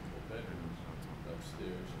uncomfortable bedrooms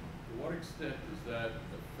upstairs. To what extent does that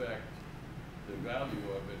affect the value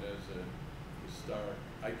of it as a historic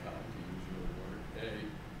icon, to use your word, A?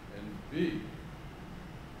 And B,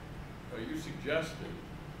 are you suggesting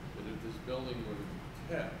that if this building were to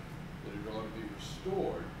be kept, that it ought to be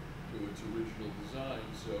restored to its original design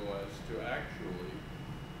so as to actually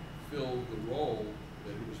fill the role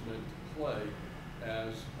that it was meant to play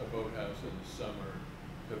as a boathouse in the summer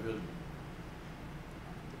pavilion?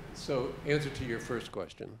 So, answer to your first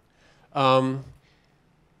question.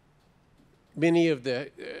 Many of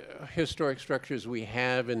the historic structures we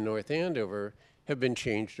have in North Andover have been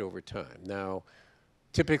changed over time. Now,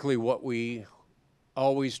 typically what we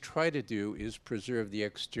always try to do is preserve the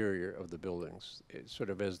exterior of the buildings,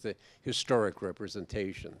 sort of as the historic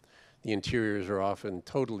representation. The interiors are often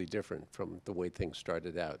totally different from the way things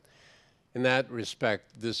started out. In that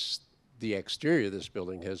respect, the exterior of this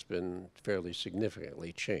building has been fairly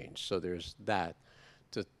significantly changed, so there's that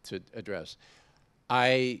to address.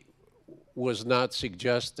 I was not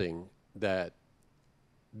suggesting that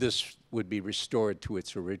this would be restored to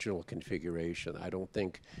its original configuration. I don't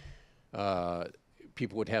think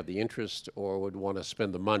people would have the interest or would want to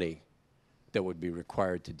spend the money that would be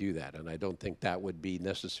required to do that, and I don't think that would be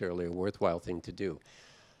necessarily a worthwhile thing to do.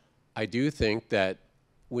 I do think that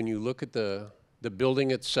when you look at the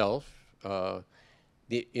building itself,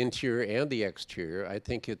 the interior and the exterior, I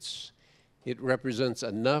think it represents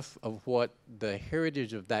enough of what the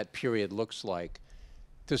heritage of that period looks like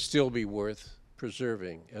to still be worth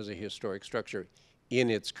preserving as a historic structure in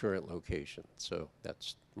its current location. So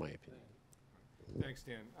that's my opinion. Thanks,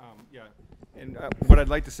 Dan. Yeah, and what I'd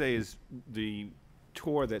like to say is the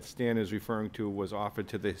tour that Stan is referring to was offered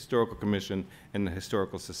to the Historical Commission and the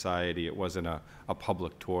Historical Society. It wasn't a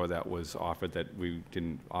public tour that was offered, that we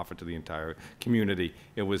didn't offer to the entire community.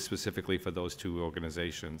 It was specifically for those two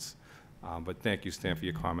organizations. But thank you, Stan, for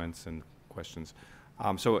your comments and questions.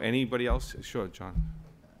 So anybody else? Sure, John.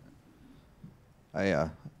 I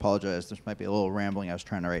apologize. This might be a little rambling. I was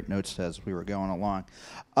trying to write notes as we were going along.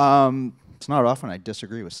 It's not often I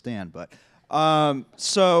disagree with Stan, but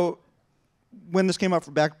so when this came up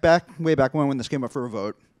for way back when this came up for a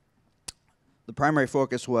vote, the primary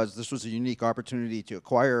focus was this was a unique opportunity to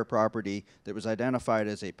acquire a property that was identified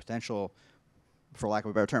as a potential, for lack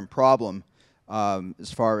of a better term, problem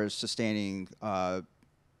as far as sustaining,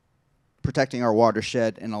 protecting our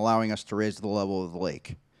watershed and allowing us to raise the level of the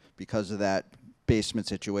lake because of that basement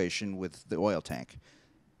situation with the oil tank.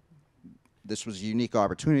 This was a unique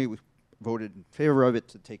opportunity. We voted in favor of it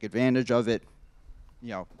to take advantage of it. You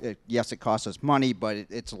know, yes, it costs us money, but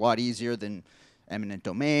it's a lot easier than eminent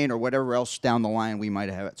domain or whatever else down the line we might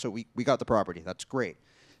have it. So we got the property. That's great.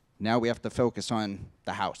 Now we have to focus on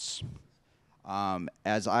the house.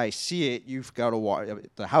 As I see it, you've got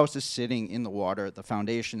the house is sitting in the water. The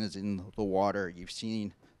foundation is in the water. You've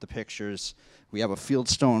seen the pictures. We have a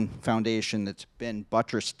fieldstone foundation that's been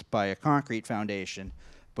buttressed by a concrete foundation.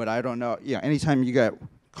 But I don't know. Yeah, anytime you got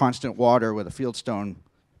constant water with a fieldstone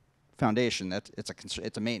foundation,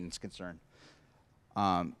 it's a maintenance concern.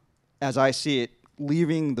 As I see it,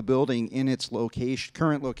 leaving the building in its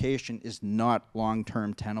current location is not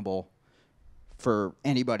long-term tenable for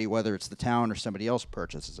anybody, whether it's the town or somebody else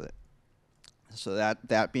purchases it. So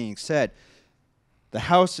that being said, the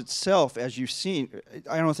house itself, as you've seen,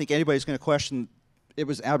 I don't think anybody's going to question. It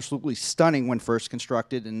was absolutely stunning when first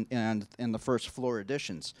constructed and in the first floor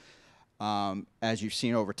additions. As you've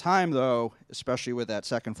seen over time, though, especially with that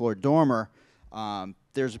second floor dormer,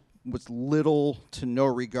 there's was little to no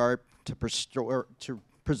regard to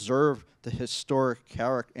preserve the historic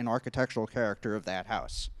character and architectural character of that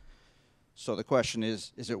house. So the question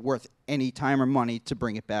is it worth any time or money to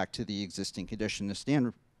bring it back to the existing condition the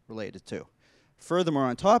Stan related to? Furthermore,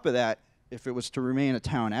 on top of that, if it was to remain a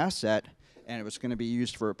town asset and it was going to be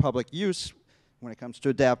used for public use, when it comes to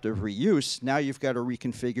adaptive reuse, now you've got to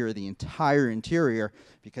reconfigure the entire interior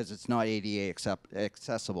because it's not ADA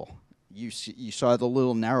accessible. You saw the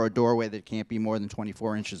little narrow doorway that can't be more than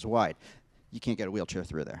 24 inches wide. You can't get a wheelchair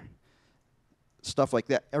through there. Stuff like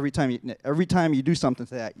that. Every time you do something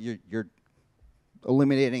to that, you're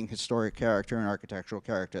eliminating historic character and architectural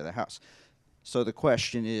character of the house. So the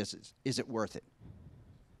question is it worth it?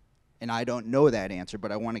 And I don't know that answer,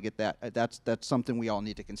 but I want to get that. That's something we all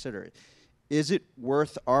need to consider. Is it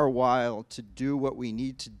worth our while to do what we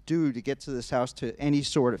need to do to get to this house to any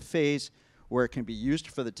sort of phase where it can be used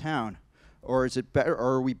for the town? Or is it better,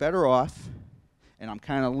 or are we better off, and I'm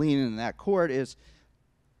kind of leaning in that court, is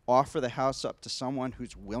offer the house up to someone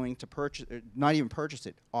who's willing to purchase, not even purchase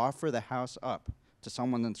it, offer the house up to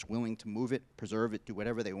someone that's willing to move it, preserve it, do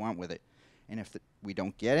whatever they want with it. And if we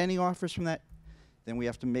don't get any offers from that, then we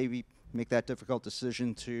have to maybe make that difficult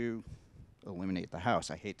decision to eliminate the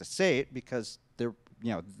house. I hate to say it because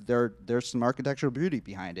there's some architectural beauty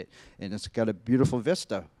behind it, and it's got a beautiful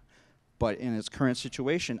vista. But in its current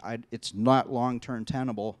situation, it's not long-term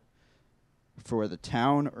tenable for the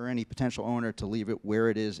town or any potential owner to leave it where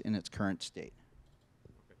it is in its current state.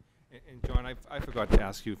 And John, I forgot to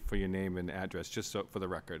ask you for your name and address, just so for the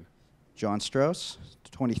record. John Strauss,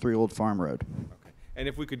 23 Old Farm Road. Okay. And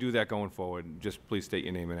if we could do that going forward, just please state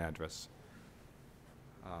your name and address.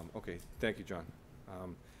 Okay, thank you, John.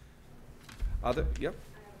 Yep.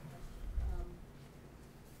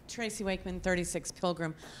 Tracy Wakeman, 36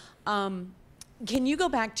 Pilgrim. Can you go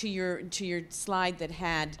back to your slide that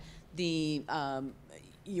had the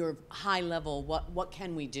your high level? What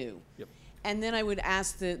can we do? Yep. And then I would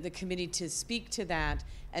ask the committee to speak to that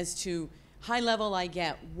as to high level. I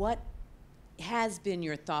get what has been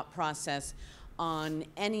your thought process on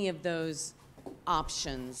any of those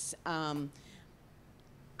options.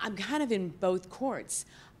 I'm kind of in both courts.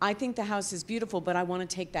 I think the house is beautiful, but I want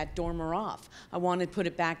to take that dormer off. I want to put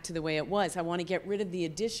it back to the way it was. I want to get rid of the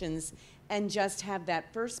additions and just have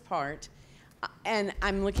that first part. And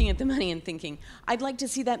I'm looking at the money and thinking, I'd like to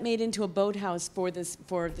see that made into a boathouse for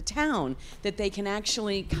the town, that they can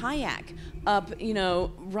actually kayak up,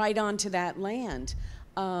 right onto that land.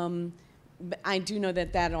 I do know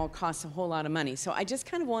that all costs a whole lot of money. So I just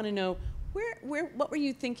kind of want to know, what were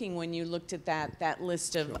you thinking when you looked at that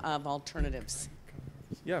list of alternatives?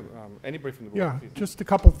 Yeah, anybody from the board? Yeah, please. just a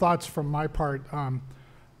couple thoughts from my part.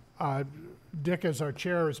 Dick, as our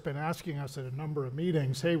chair, has been asking us at a number of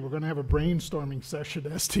meetings, hey, we're going to have a brainstorming session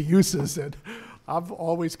as to uses, and I've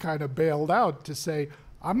always kind of bailed out to say,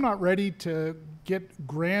 I'm not ready to get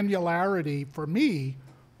granularity for me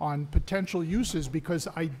on potential uses because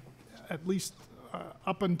at least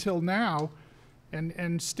up until now,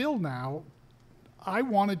 and still now, I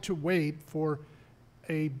wanted to wait for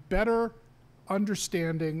a better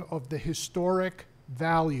understanding of the historic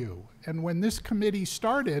value. And when this committee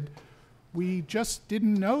started, we just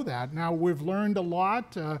didn't know that. Now we've learned a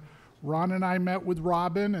lot. Ron and I met with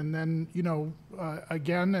Robin, and then,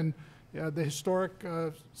 again, and the Historic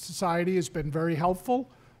Society has been very helpful.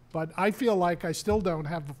 But I feel like I still don't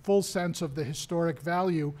have a full sense of the historic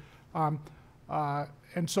value. And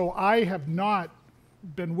so I have not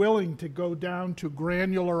been willing to go down to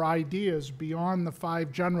granular ideas beyond the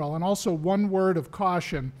 5 general. And also, one word of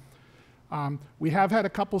caution. We have had a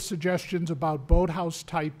couple suggestions about boathouse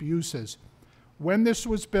type uses. When this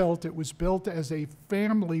was built, it was built as a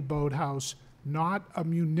family boathouse, not a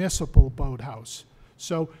municipal boathouse.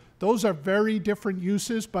 So those are very different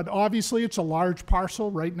uses, but obviously it's a large parcel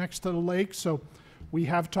right next to the lake. So we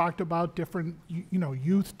have talked about different,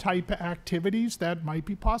 youth type activities that might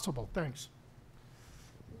be possible. Thanks.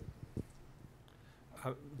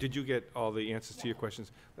 Did you get all the answers to your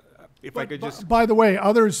questions? If I could just... By the way,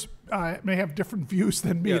 others may have different views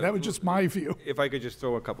than me. Yeah, That was just my view. If I could just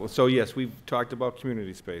throw a couple. So yes, we've talked about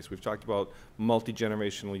community space. We've talked about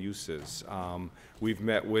multi-generational uses. We've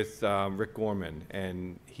met with Rick Gorman,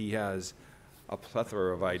 and he has a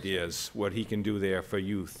plethora of ideas what he can do there for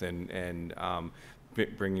youth and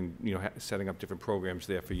bringing, setting up different programs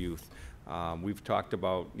there for youth. We've talked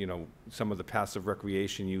about, some of the passive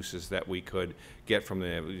recreation uses that we could get from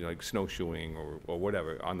there, like snowshoeing or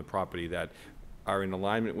whatever on the property that are in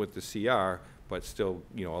alignment with the CR, but still,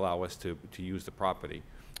 allow us to use the property.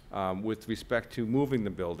 With respect to moving the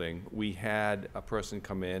building, we had a person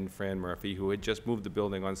come in, Fran Murphy, who had just moved the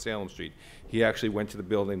building on Salem Street. He actually went to the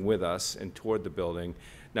building with us and toured the building.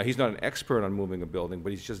 Now, he's not an expert on moving a building,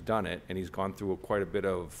 but he's just done it, and he's gone through quite a bit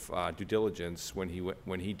of due diligence when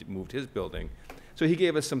he moved his building. So he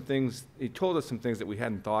gave us some things, he told us some things that we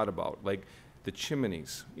hadn't thought about, like the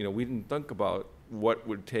chimneys. We didn't think about what it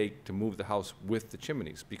would take to move the house with the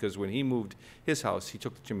chimneys, because when he moved his house, he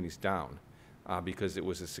took the chimneys down because it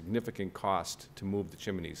was a significant cost to move the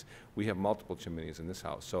chimneys. We have multiple chimneys in this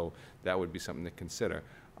house, so that would be something to consider.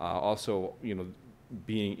 Also,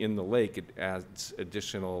 being in the lake, it adds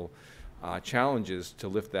additional challenges to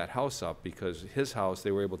lift that house up, because his house,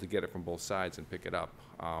 they were able to get it from both sides and pick it up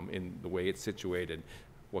in the way it's situated.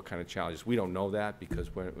 What kind of challenges? We don't know that because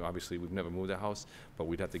obviously we've never moved a house, but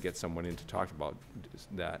we'd have to get someone in to talk about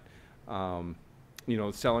that.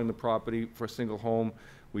 Selling the property for a single home,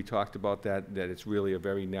 we talked about that it's really a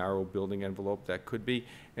very narrow building envelope that could be,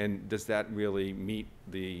 and does that really meet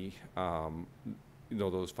the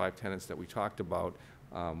those 5 tenants that we talked about?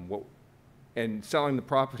 And selling the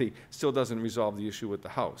property still doesn't resolve the issue with the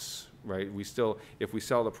house, right? If we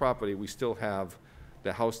sell the property, we still have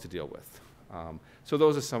the house to deal with. So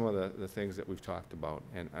those are some of the things that we've talked about.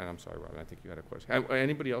 And I'm sorry, Robin, I think you had a question.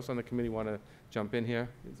 Anybody else on the committee want to jump in here?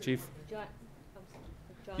 Chief? John?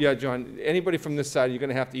 Yeah, John, anybody from this side, you're going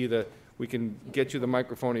to have to either, we can get you the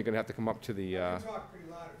microphone, or you're going to have to come up to the,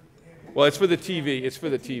 well, it's for the TV, it's for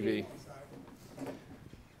the TV.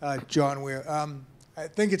 John Weir. I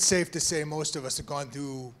think it's safe to say most of us have gone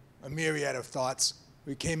through a myriad of thoughts.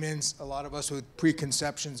 We came in, a lot of us, with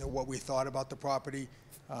preconceptions of what we thought about the property.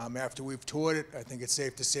 After we've toured it, I think it's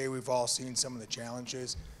safe to say we've all seen some of the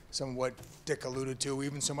challenges, some of what Dick alluded to,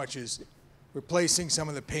 even so much as replacing some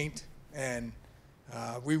of the paint and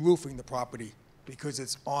re-roofing the property. Because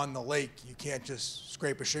it's on the lake, you can't just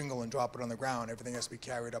scrape a shingle and drop it on the ground. Everything has to be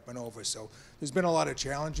carried up and over. So there's been a lot of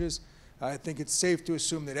challenges. I think it's safe to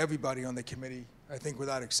assume that everybody on the committee, I think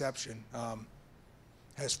without exception,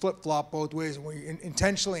 has flip-flopped both ways. And we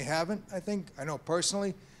intentionally haven't, I think. I know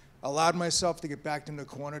personally, allowed myself to get backed in the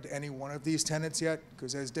corner to any one of these tenants yet,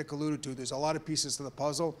 because as Dick alluded to, there's a lot of pieces to the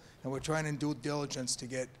puzzle, and we're trying in due diligence to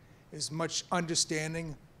get as much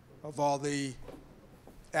understanding of all the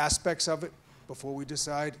aspects of it before we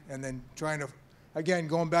decide, and then trying to, again,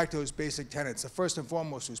 going back to those basic tenets. The first and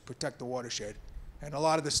foremost was protect the watershed. And a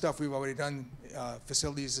lot of the stuff we've already done,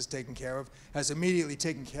 facilities is taken care of, has immediately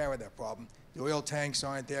taken care of that problem. The oil tanks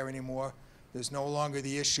aren't there anymore. There's no longer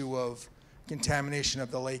the issue of contamination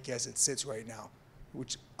of the lake as it sits right now,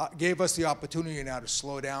 which gave us the opportunity now to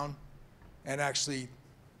slow down and actually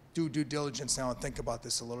do due diligence now and think about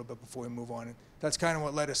this a little bit before we move on. And that's kind of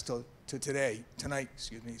what led us to tonight,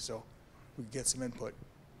 excuse me, so we could get some input.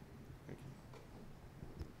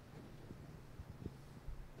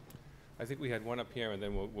 I think we had one up here, and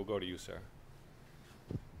then we'll go to you, sir.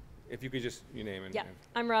 If you could just, your name and... Yeah,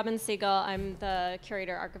 I'm Robin Siegel. I'm the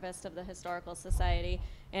curator archivist of the Historical Society,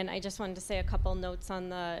 and I just wanted to say a couple notes on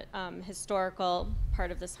the historical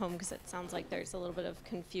part of this home, because it sounds like there's a little bit of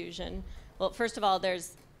confusion. Well, first of all,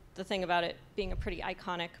 there's the thing about it being a pretty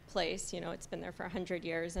iconic place. You know, it's been there for 100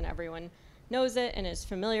 years, and everyone knows it and is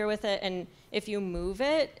familiar with it, and if you move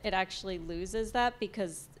it, it actually loses that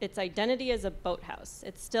because its identity is a boathouse.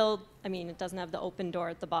 It's still, I mean, it doesn't have the open door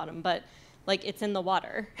at the bottom, but like it's in the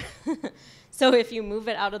water. So if you move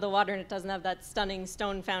it out of the water and it doesn't have that stunning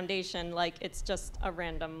stone foundation, like it's just a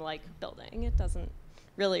random like building. It doesn't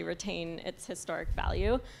really retain its historic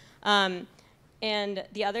value. And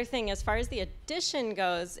the other thing, as far as the addition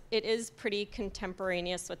goes, it is pretty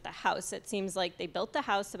contemporaneous with the house. It seems like they built the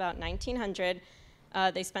house about 1900.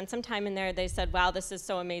 They spent some time in there. They said, wow, this is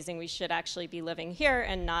so amazing. We should actually be living here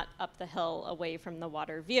and not up the hill away from the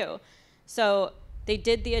water view. So they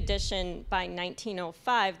did the addition by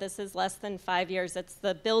 1905. This is less than 5 years. It's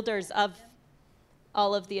the builders of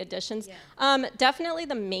all of the additions. Yeah. Definitely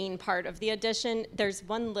the main part of the addition. There's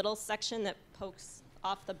one little section that pokes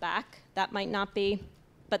off the back. That might not be,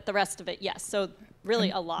 but the rest of it, yes. So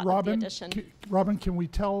really a lot of the addition. Robin, can we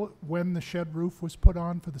tell when the shed roof was put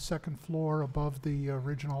on for the second floor above the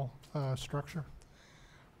original structure?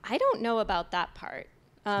 I don't know about that part.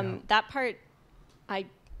 That part, I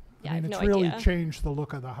have no idea. It's really changed the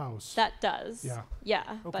look of the house. That does. Yeah. Yeah,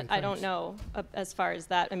 Okay, but I don't know as far as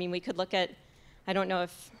that. I mean, we could look at, I don't know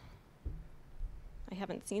if, I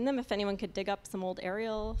haven't seen them. If anyone could dig up some old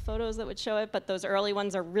aerial photos that would show it, but those early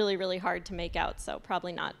ones are really, really hard to make out, so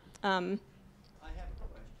probably not. I have a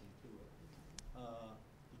question too.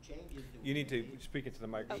 The changes that You need to speak into the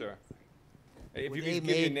mic, sir. If were you they could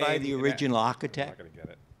give your made by name, the you can original I'm architect? not gonna get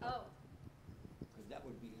it. Oh. Because that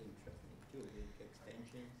would be interesting too, the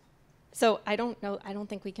extensions. So I don't know, I don't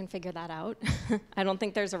think we can figure that out. I don't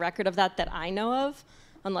think there's a record of that I know of,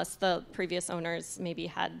 unless the previous owners maybe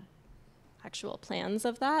had actual plans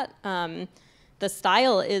of that. The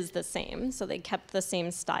style is the same, so they kept the same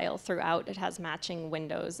style throughout. It has matching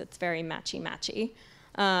windows. It's very matchy-matchy.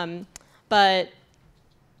 But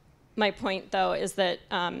my point, though, is that,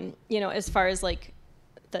 you know, as far as like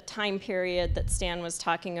the time period that Stan was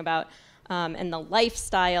talking about and the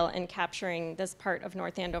lifestyle and capturing this part of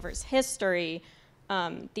North Andover's history,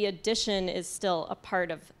 the addition is still a part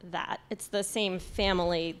of that. It's the same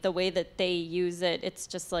family, the way that they use it. It's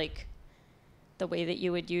just like the way that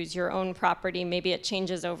you would use your own property. Maybe it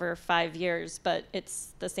changes over 5 years, but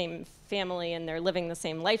it's the same family and they're living the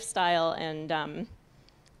same lifestyle, and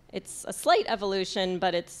it's a slight evolution,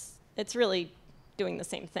 but it's really doing the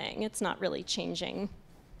same thing. It's not really changing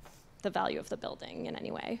the value of the building in any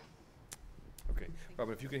way. Okay,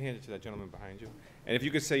 Robin, if you could hand it to that gentleman behind you. And if you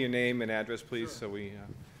could say your name and address, please, so we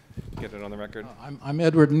get it on the record. I'm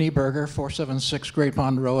Edward Nieberger, 476 Great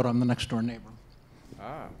Pond Road. I'm the next door neighbor.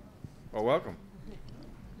 Ah, well, welcome.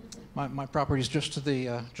 My property is just to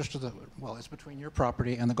the, well, it's between your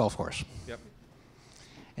property and the golf course. Yep.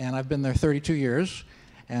 And I've been there 32 years,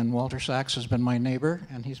 and Walter Sachs has been my neighbor,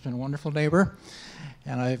 and he's been a wonderful neighbor.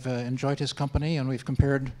 And I've enjoyed his company, and we've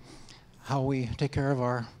compared how we take care of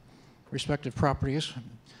our respective properties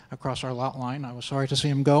across our lot line. I was sorry to see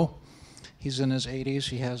him go. He's in his 80s.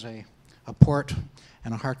 He has a port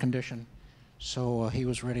and a heart condition, so he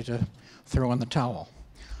was ready to throw in the towel.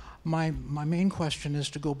 My main question is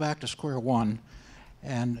to go back to square one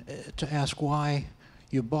and to ask why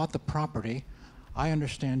you bought the property. I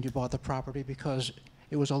understand you bought the property because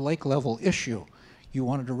it was a lake level issue. You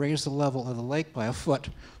wanted to raise the level of the lake by a foot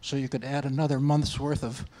so you could add another month's worth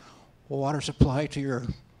of water supply to your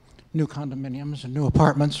new condominiums and new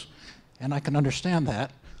apartments, and I can understand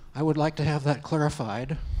that. I would like to have that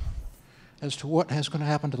clarified as to what is going to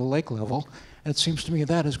happen to the lake level, and it seems to me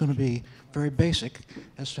that is going to be very basic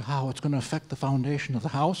as to how it's going to affect the foundation of the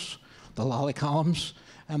house, the lolly columns,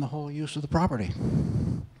 and the whole use of the property.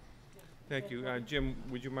 Thank you. Jim,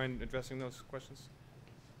 would you mind addressing those questions?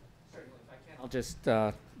 I'll just,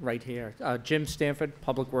 right here. Jim Stanford,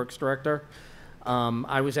 Public Works Director.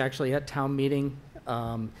 I was actually at town meeting.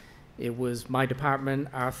 It was my department,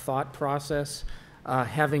 our thought process.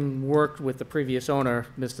 Having worked with the previous owner,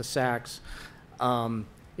 Mr. Sachs,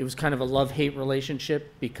 it was kind of a love-hate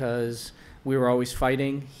relationship because we were always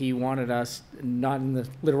fighting. He wanted us, not in the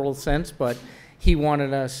literal sense, but he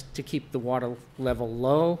wanted us to keep the water level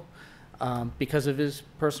low because of his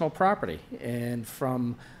personal property. And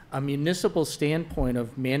from a municipal standpoint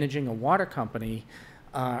of managing a water company,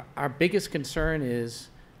 our biggest concern is,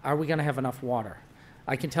 are we going to have enough water?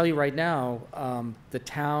 I can tell you right now, the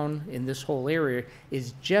town in this whole area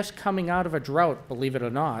is just coming out of a drought, believe it or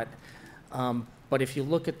not. But if you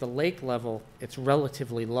look at the lake level, it's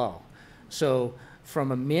relatively low. So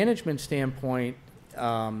from a management standpoint,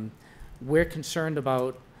 we're concerned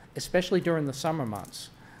about, especially during the summer months,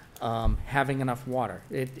 having enough water.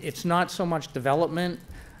 It's not so much development.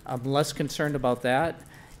 I'm less concerned about that.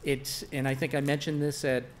 And I think I mentioned this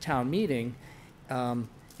at town meeting,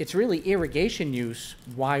 it's really irrigation use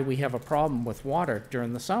why we have a problem with water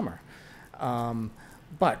during the summer.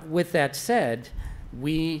 But with that said,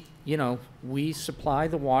 we supply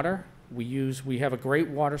the water. We have a great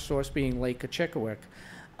water source being Lake Kachikawick.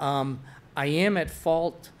 I am at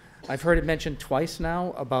fault. I've heard it mentioned twice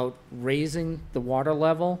now about raising the water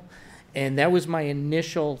level. And that was my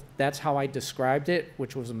that's how I described it,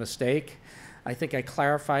 which was a mistake. I think I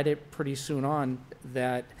clarified it pretty soon on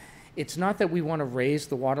that it's not that we want to raise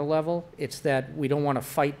the water level, it's that we don't want to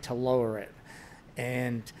fight to lower it.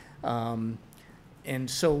 And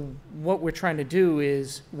so what we're trying to do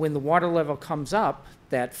is when the water level comes up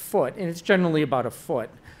that foot, and it's generally about a foot,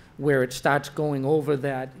 where it starts going over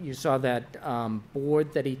that, you saw that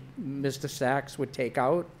board that Mr. Sachs would take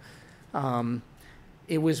out.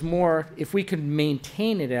 It was more, if we could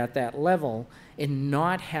maintain it at that level and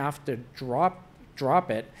not have to drop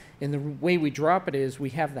it. And the way we drop it is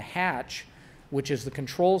we have the hatch, which is the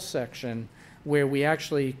control section, where we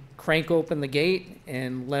actually crank open the gate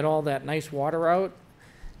and let all that nice water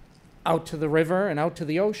out to the river and out to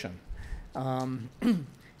the ocean.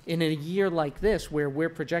 In a year like this, where we're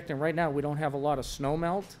projecting right now, we don't have a lot of snow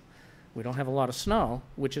melt. We don't have a lot of snow,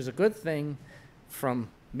 which is a good thing from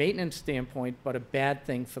maintenance standpoint, but a bad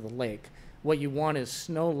thing for the lake. What you want is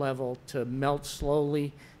snow level to melt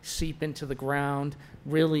slowly, seep into the ground,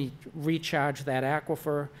 really recharge that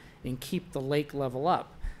aquifer and keep the lake level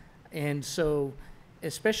up. And so,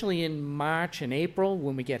 especially in March and April,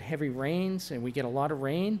 when we get heavy rains and we get a lot of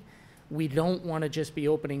rain, we don't want to just be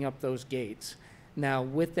opening up those gates. Now,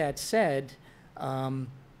 with that said, I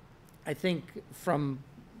think from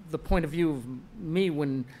the point of view of me,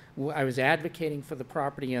 when I was advocating for the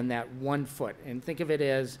property on that 1 foot, and think of it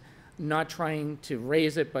as not trying to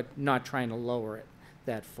raise it, but not trying to lower it,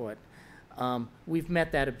 that foot. We've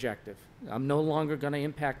met that objective. I'm no longer going to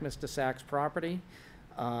impact Mr. Sachs' property,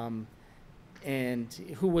 and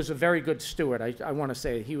who was a very good steward. I want to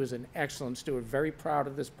say he was an excellent steward, very proud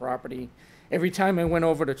of this property. Every time I went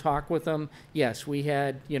over to talk with him, yes, we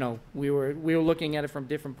had, we were looking at it from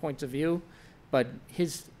different points of view, but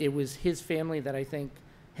it was his family that I think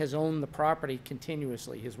has owned the property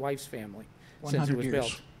continuously, his wife's family, since it was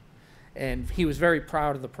built. And he was very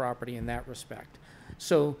proud of the property in that respect.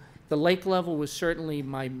 So the lake level was certainly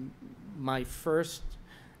my first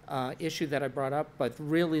issue that I brought up, but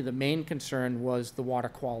really the main concern was the water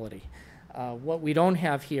quality. What we don't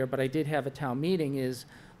have here, but I did have a town meeting, is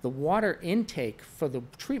the water intake for the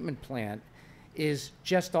treatment plant is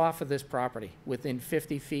just off of this property, within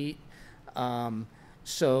 50 feet.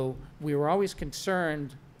 So we were always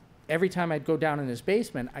concerned every time I'd go down in his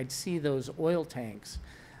basement, I'd see those oil tanks.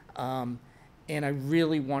 And I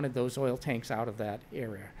really wanted those oil tanks out of that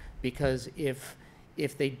area, because if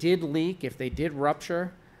they did leak, if they did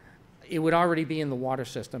rupture, it would already be in the water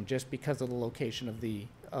system just because of the location of the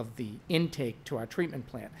intake to our treatment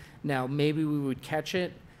plant. Now, maybe we would catch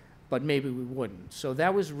it, but maybe we wouldn't. So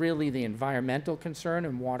that was really the environmental concern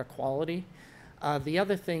and water quality. The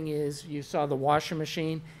other thing is, you saw the washing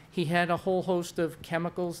machine. He had a whole host of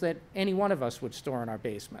chemicals that any one of us would store in our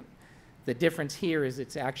basement. The difference here is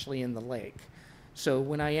it's actually in the lake. So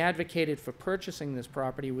when I advocated for purchasing this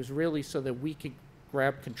property, it was really so that we could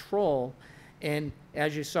grab control. And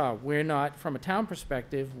as you saw, we're not, from a town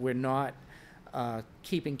perspective, we're not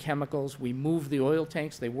keeping chemicals. We moved the oil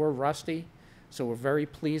tanks. They were rusty, so we're very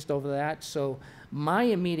pleased over that. So my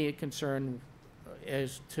immediate concern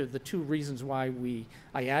as to the two reasons why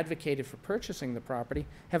I advocated for purchasing the property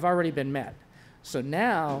have already been met. So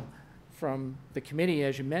now, from the committee,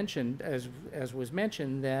 as you mentioned, as was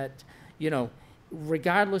mentioned, that, you know,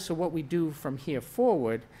 regardless of what we do from here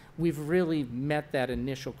forward, we've really met that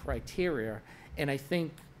initial criteria. And I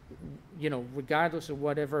think, you know, regardless of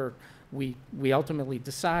whatever we ultimately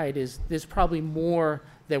decide, there's probably more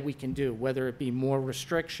that we can do, whether it be more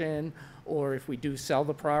restriction, or if we do sell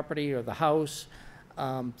the property or the house.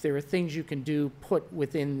 There are things you can do, put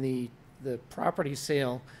within the property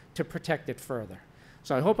sale to protect it further.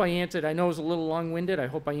 So I hope I answered. I know it was a little long-winded. I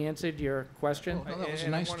hope I answered your question. Well, that was a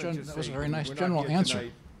And I nice wanna that just was a say, very nice we're not general here answer.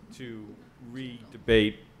 tonight to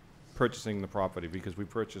re-debate purchasing the property, because we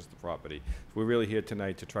purchased the property. We're really here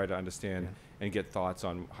tonight to try to understand and get thoughts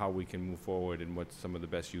on how we can move forward and what some of the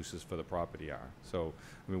best uses for the property are. So,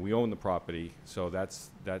 I mean, we own the property, so that's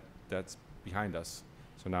behind us.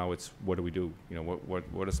 So now it's, what do we do? You know,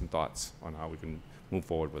 what are some thoughts on how we can move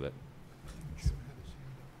forward with it?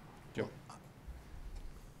 Joe.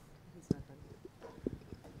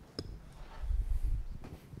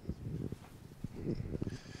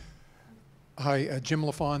 Hi, Jim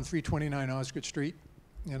LaFawn, 329 Osgood Street,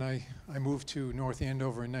 and I moved to North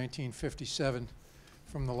Andover in 1957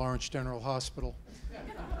 from the Lawrence General Hospital.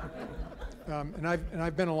 And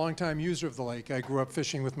I've been a long-time user of the lake. I grew up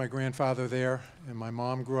fishing with my grandfather there, and my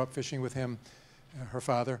mom grew up fishing with him, her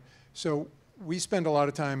father. So we spend a lot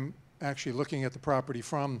of time actually looking at the property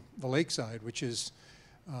from the lakeside, which is,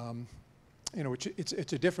 you know,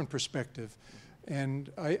 it's a different perspective.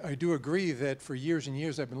 And I do agree that for years and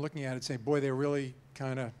years I've been looking at it saying, boy, they really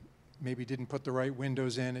kind of maybe didn't put the right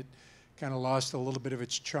windows in. It kind of lost a little bit of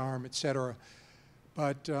its charm, et cetera.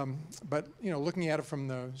 But you know, looking at it from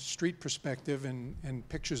the street perspective and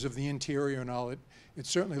pictures of the interior and all, it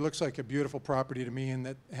certainly looks like a beautiful property to me, and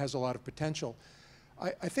that has a lot of potential.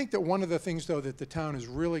 I think that one of the things, though, that the town is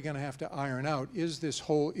really going to have to iron out is this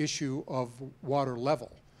whole issue of water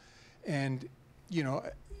level. And, you know,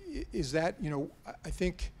 is that, you know, I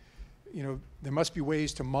think, you know, there must be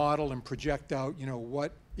ways to model and project out, you know,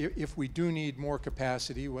 what, if we do need more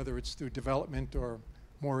capacity, whether it's through development or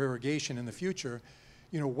more irrigation in the future,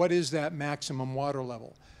 you know, what is that maximum water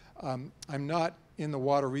level? I'm not in the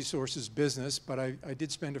water resources business, but I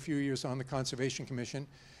did spend a few years on the Conservation Commission.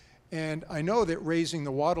 And I know that raising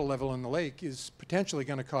the water level in the lake is potentially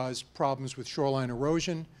going to cause problems with shoreline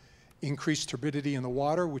erosion, increased turbidity in the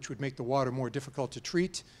water, which would make the water more difficult to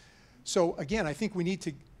treat. So again, I think we need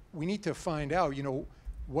to find out, you know,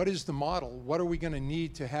 what is the model? What are we going to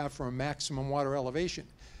need to have for a maximum water elevation?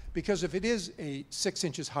 Because if it is 6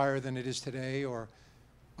 inches higher than it is today, or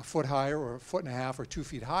a foot higher, or a foot and a half, or 2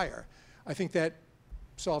 feet higher, I think that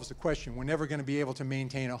solves the question. We're never going to be able to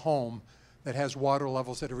maintain a home that has water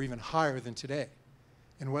levels that are even higher than today.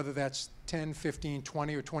 And whether that's 10, 15,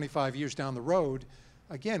 20, or 25 years down the road,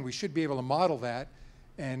 again, we should be able to model that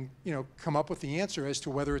and, you know, come up with the answer as to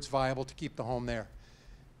whether it's viable to keep the home there.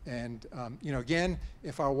 And, you know, again,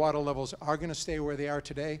 if our water levels are going to stay where they are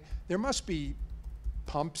today, there must be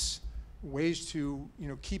pumps, ways to, you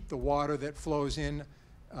know, keep the water that flows in,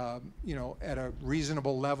 you know, at a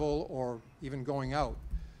reasonable level, or even going out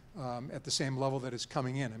at the same level that it's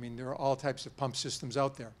coming in. I mean, there are all types of pump systems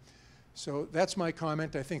out there. So that's my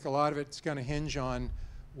comment. I think a lot of it's going to hinge on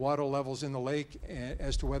water levels in the lake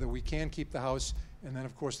as to whether we can keep the house, and then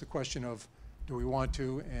of course the question of, do we want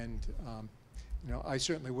to? And you know, I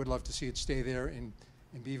certainly would love to see it stay there and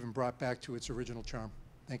be even brought back to its original charm.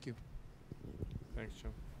 Thank you. Thanks, Joe.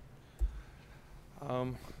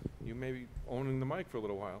 You may be owning the mic for a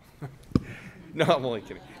little while. No, I'm only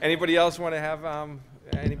kidding. Anybody else want to have?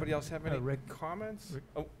 Anybody else have any comments?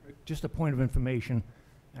 Rick, just a point of information.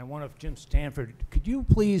 And one of Jim Stanford, could you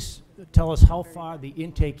please tell us how far the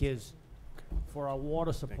intake is for our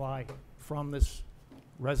water supply from this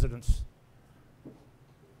residents.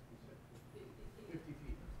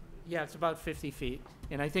 Yeah, it's about 50 feet.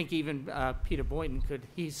 And I think even Peter Boynton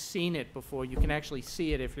he's seen it before. You can actually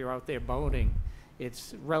see it if you're out there boating.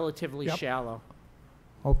 It's relatively Yep. shallow.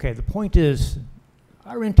 Okay, the point is,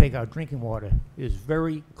 our intake, our drinking water, is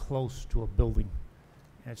very close to a building.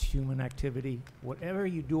 That's human activity. Whatever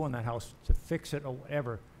you do on that house to fix it or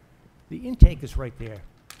whatever, the intake is right there.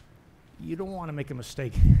 You don't want to make a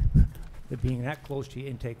mistake of being that close to your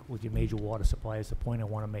intake with your major water supply is the point I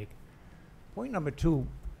want to make. Point number two,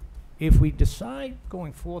 if we decide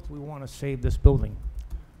going forth we want to save this building,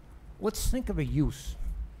 let's think of a use.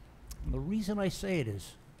 And the reason I say it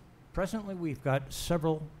is, presently we've got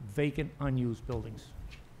several vacant, unused buildings.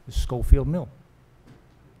 The Schofield Mill,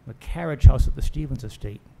 the carriage house at the Stevens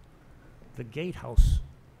Estate, the gatehouse.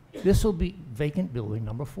 This will be vacant building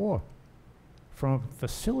number 4. From a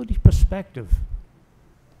facility perspective,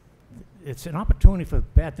 it's an opportunity for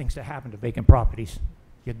bad things to happen to vacant properties.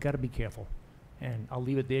 You've got to be careful. And I'll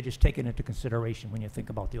leave it there, just take it into consideration when you think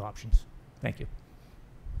about the options. Thank you.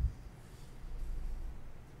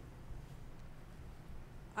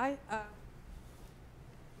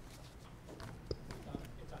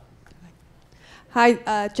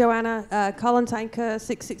 Hi, Joanna, Colin Tanker,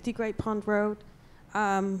 660 Great Pond Road.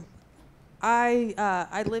 I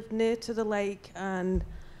live near to the lake, and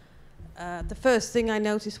the first thing I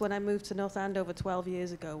noticed when I moved to North Andover 12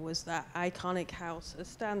 years ago was that iconic house, as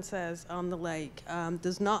Stan says, on the lake.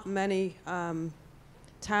 There's not many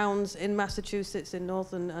towns in Massachusetts, in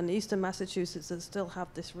northern and eastern Massachusetts, that still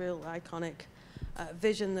have this real iconic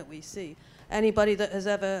vision that we see. Anybody that has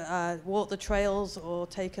ever walked the trails or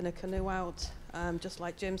taken a canoe out, just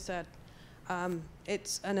like Jim said,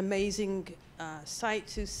 it's an amazing sight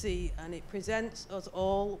to see, and it presents us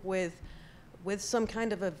all with some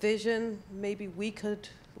kind of a vision. Maybe we could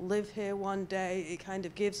live here one day. It kind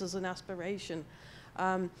of gives us an aspiration.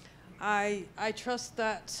 I trust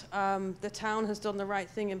that the town has done the right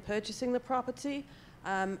thing in purchasing the property.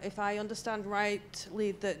 If I understand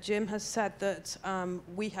rightly, that Jim has said that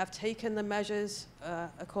we have taken the measures,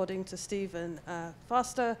 according to Stephen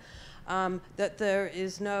Foster, that there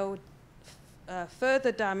is no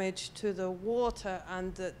further damage to the water,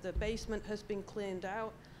 and that the basement has been cleaned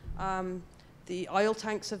out. The oil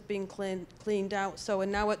tanks have been cleaned out, so we're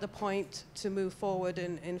now at the point to move forward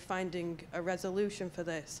in finding a resolution for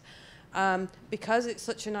this. Because it's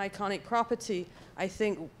such an iconic property, I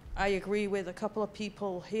think I agree with a couple of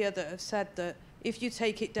people here that have said that if you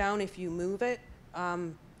take it down, if you move it,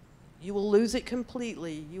 you will lose it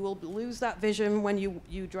completely. You will lose that vision when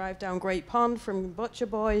you drive down Great Pond from Butcher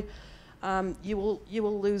Boy. You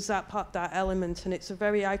will lose that element, and it's a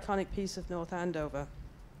very iconic piece of North Andover.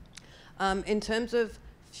 In terms of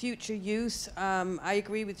future use, I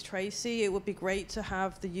agree with Tracy. It would be great to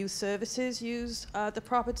have the youth services use the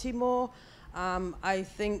property more. I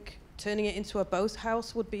think turning it into a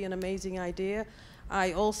boathouse would be an amazing idea.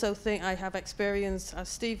 I also think I have experience, as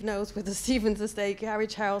Steve knows, with the Stevens Estate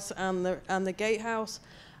Carriage House and the Gatehouse,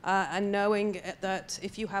 and knowing that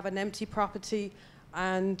if you have an empty property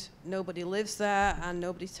and nobody lives there and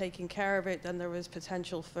nobody's taking care of it, then there is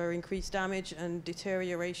potential for increased damage and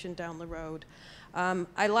deterioration down the road.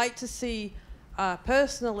 I like to see,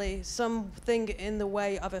 personally, something in the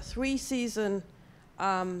way of a 3-season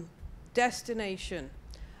destination,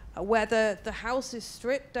 whether the house is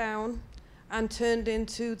stripped down and turned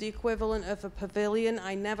into the equivalent of a pavilion.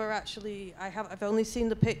 I've only seen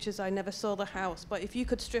the pictures, I never saw the house, but if you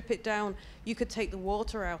could strip it down, you could take the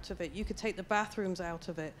water out of it, you could take the bathrooms out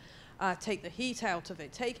of it, take the heat out of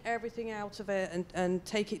it, take everything out of it, and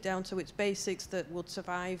take it down to its basics that would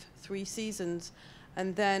survive 3 seasons,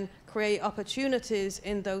 and then create opportunities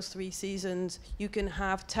in those 3 seasons. You can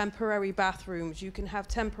have temporary bathrooms, you can have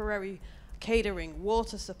temporary catering,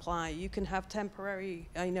 water supply, you can have temporary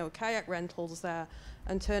kayak rentals there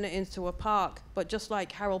and turn it into a park. But just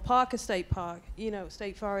like Harold Parker State Park,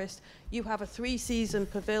 State Forest, you have a 3-season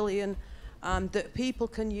pavilion that people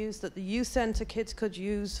can use, that the youth center kids could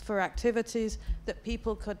use for activities, that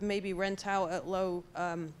people could maybe rent out at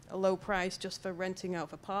a low price just for renting out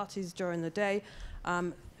for parties during the day,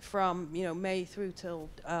 from May through till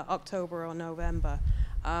October or November.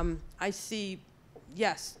 I see,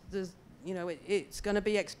 yes, there's it's going to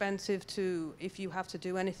be expensive if you have to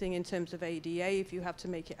do anything in terms of ADA, if you have to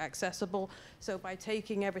make it accessible. So by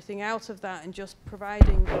taking everything out of that and just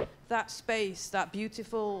providing that space, that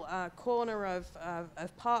beautiful corner of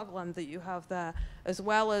parkland that you have there, as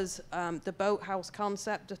well as the boathouse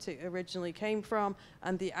concept that it originally came from,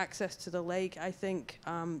 and the access to the lake, I think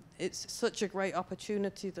it's such a great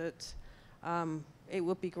opportunity that it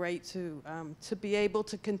would be great to be able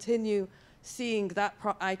to continue seeing that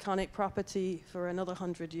iconic property for another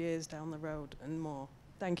 100 years down the road and more.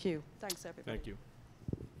 Thank you. Thanks, everybody. Thank you.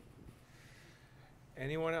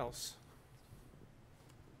 Anyone else?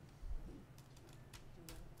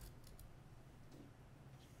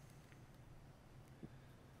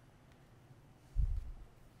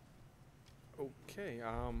 Okay,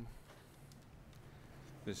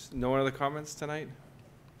 there's no other comments tonight?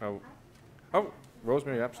 Oh,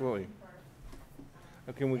 Rosemary, absolutely.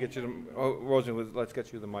 Can we get you the, Rosemary, let's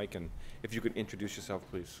get you the mic, and if you could introduce yourself,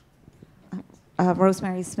 please.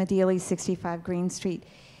 Rosemary Smedili, 65 Green Street.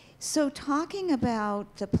 So talking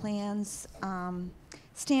about the plans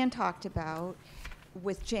Stan talked about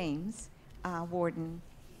with James Warden,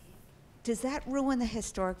 does that ruin the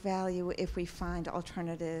historic value if we find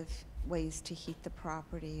alternative ways to heat the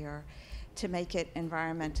property or to make it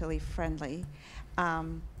environmentally friendly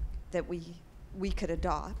that we could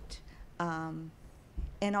adopt?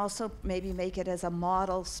 And also maybe make it as a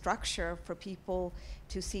model structure for people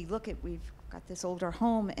to see, look, we've got this older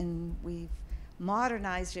home and we've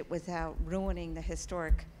modernized it without ruining the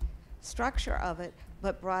historic structure of it,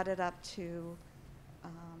 but brought it up to,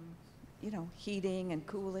 you know, heating and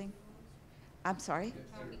cooling. I'm sorry?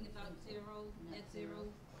 Talking about net zero.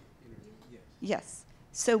 Yes.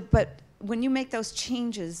 So, but when you make those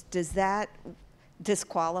changes, does that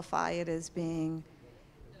disqualify it as being?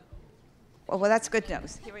 Oh, well, that's good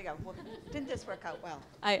news. Here we go. Well, didn't this work out well?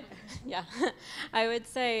 Yeah, I would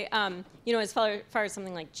say, you know, as far as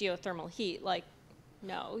something like geothermal heat, like,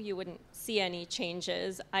 no, you wouldn't see any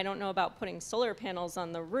changes. I don't know about putting solar panels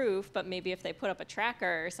on the roof, but maybe if they put up a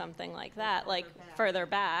tracker or something like that, like further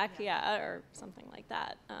back, yeah, or something like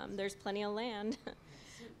that. There's plenty of land,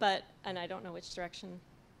 but, and I don't know which direction,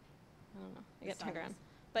 I don't know, I get turned around,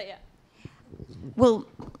 but yeah. Well,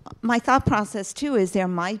 my thought process too is there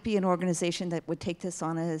might be an organization that would take this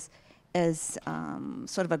on as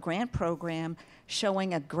sort of a grant program,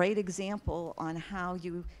 showing a great example on how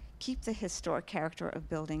you keep the historic character of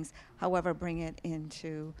buildings, however, bring it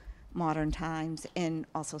into modern times and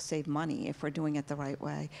also save money if we're doing it the right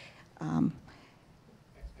way. Another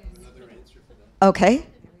answer for that. Okay.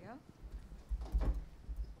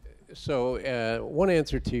 So one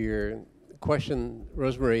answer to your question,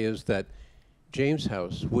 Rosemary, is that James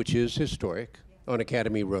House, which is historic on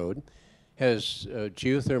Academy Road, has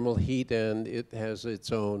geothermal heat, and it has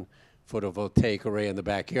its own photovoltaic array in the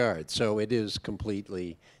backyard. So it is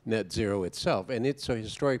completely net zero itself. And it's a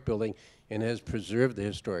historic building and has preserved the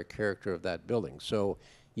historic character of that building. So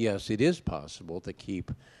yes, it is possible to keep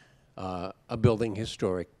a building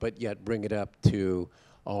historic, but yet bring it up to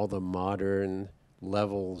all the modern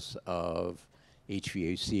levels of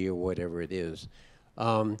HVAC or whatever it is.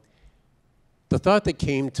 The thought that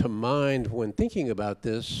came to mind when thinking about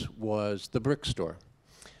this was the brick store.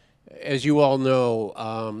 As you all know,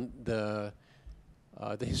 the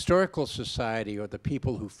Historical Society, or the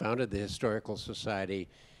people who founded the Historical Society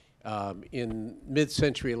in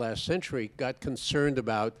mid-century, last century, got concerned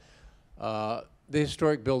about the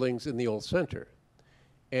historic buildings in the old center.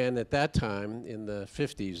 And at that time, in the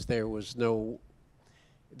 50s, there was no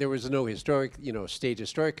historic, state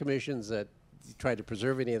historic commissions that tried to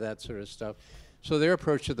preserve any of that sort of stuff. So their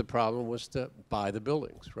approach to the problem was to buy the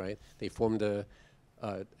buildings, right? They formed an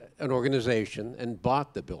organization and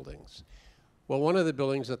bought the buildings. Well, one of the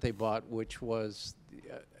buildings that they bought, which was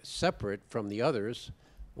separate from the others,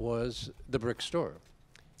 was the brick store.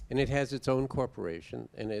 And it has its own corporation,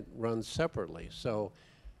 and it runs separately. So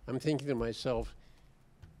I'm thinking to myself,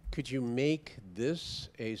 could you make this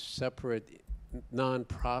a separate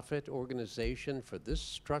nonprofit organization for this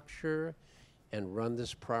structure and run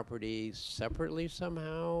this property separately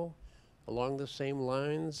somehow along the same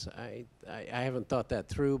lines? I haven't thought that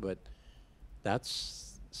through, but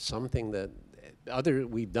that's something that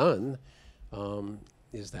we've done.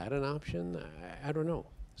 Is that an option? I don't know.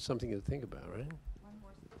 Something to think about, right?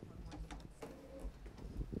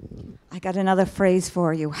 I got another phrase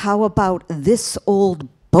for you. How about this old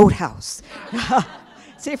boathouse?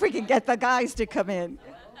 See if we can get the guys to come in.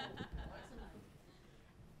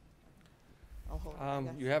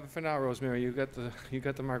 You have it for now, Rosemary. You got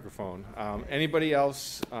the microphone. Anybody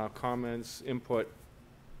else? Comments, input?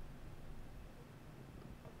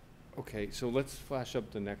 Okay, so let's flash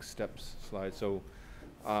up the next steps slide. So,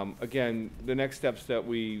 again, the next steps that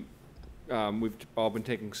we've all been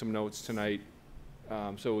taking some notes tonight.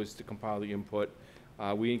 So is to compile the input.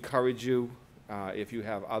 We encourage you, if you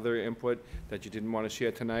have other input that you didn't want to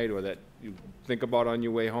share tonight or that you think about on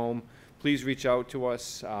your way home, please reach out to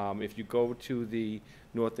us. If you go to the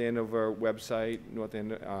North Andover website,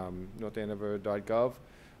 northandover.gov,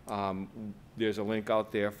 there's a link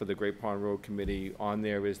out there for the Great Pond Road Committee. On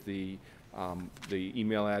there is the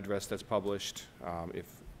email address that's published. If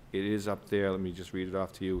it is up there, let me just read it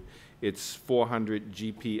off to you. It's 400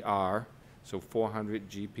 GPR, so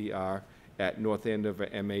 400 GPR at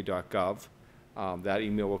northandoverma.gov. That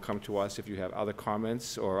email will come to us. If you have other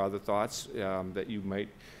comments or other thoughts that you might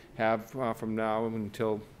have from now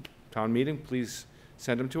until town meeting, please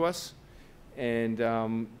send them to us. And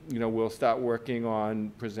you know, we'll start working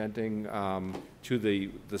on presenting to the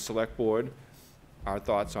select board our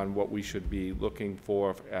thoughts on what we should be looking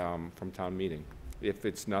for from town meeting. If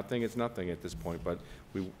it's nothing, it's nothing at this point, but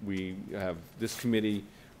we have, this committee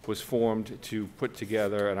was formed to put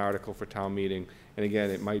together an article for town meeting. And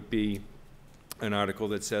again, it might be an article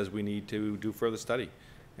that says we need to do further study,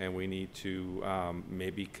 and we need to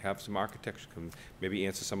maybe have some architecture come, maybe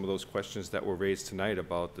answer some of those questions that were raised tonight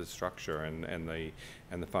about the structure and the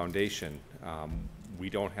foundation.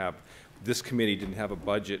 We don't have, this committee didn't have a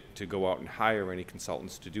budget to go out and hire any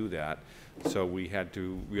consultants to do that, so we had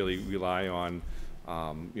to really rely on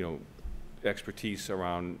you know, expertise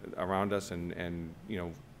around us and you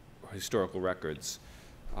know, historical records.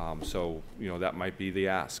 So, you know, that might be the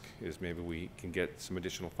ask, is maybe we can get some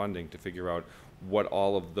additional funding to figure out what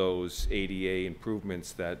all of those ADA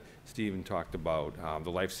improvements that Stephen talked about, the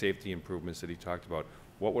life safety improvements that he talked about,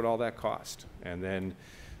 what would all that cost? And then,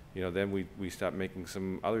 you know, then we start making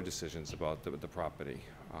some other decisions about the property.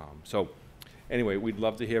 So anyway, we'd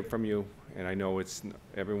love to hear from you, and I know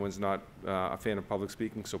everyone's not a fan of public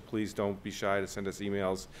speaking, so please don't be shy to send us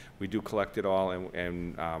emails. We do collect it all,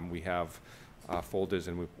 and we have folders,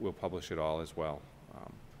 and we'll publish it all as well,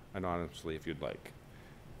 anonymously if you'd like.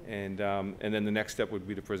 And then the next step would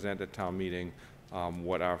be to present at town meeting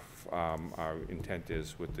what our intent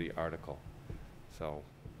is with the article. So,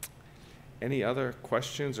 any other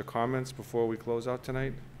questions or comments before we close out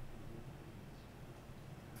tonight?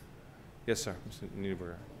 Yes, sir, Mr.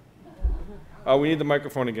 Niebuhr. Oh, we need the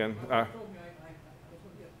microphone again. My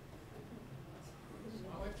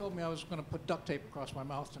wife told me I was going to put duct tape across my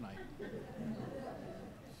mouth tonight.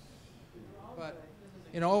 But,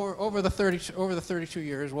 you know, over the 32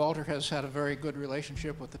 years, Walter has had a very good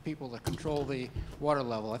relationship with the people that control the water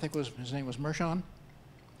level. I think his name was Mershon.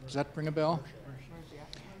 Does that ring a bell?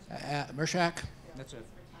 Mershak. That's it.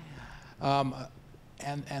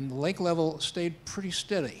 And the lake level stayed pretty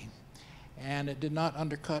steady, and it did not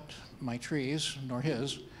undercut my trees, nor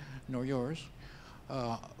his, nor yours,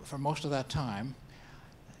 for most of that time.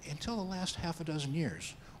 Until the last half a dozen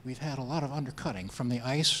years, we've had a lot of undercutting from the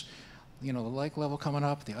ice, you know, the lake level coming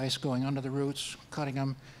up, the ice going under the roots, cutting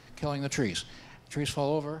them, killing the trees. Trees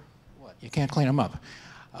fall over, what? You can't clean them up.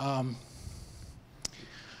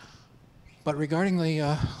 But regarding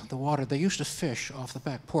the water, they used to fish off the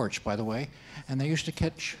back porch, by the way, and they used to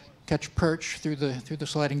catch perch through the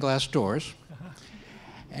sliding glass doors.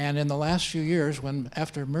 And in the last few years,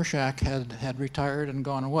 after Mershak had retired and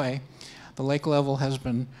gone away, the lake level has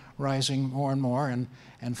been rising more and more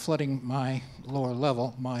and flooding my lower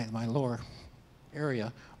level, my lower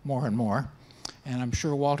area more and more, and I'm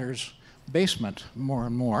sure Walter's basement more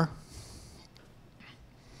and more.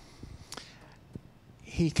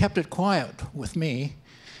 He kept it quiet with me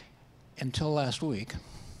until last week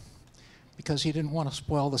because he didn't want to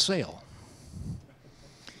spoil the sale.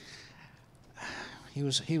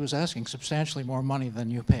 He was asking substantially more money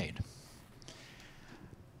than you paid.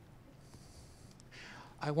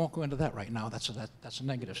 I won't go into that right now. That's a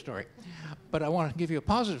negative story. But I want to give you a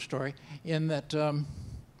positive story in that in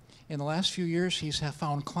the last few years he's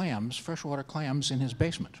found clams, freshwater clams, in his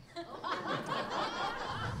basement.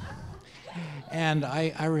 And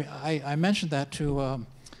I mentioned that to a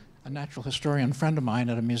natural historian friend of mine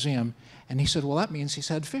at a museum, and he said, well, that means he's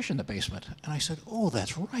had fish in the basement. And I said, oh,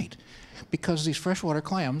 that's right. Because these freshwater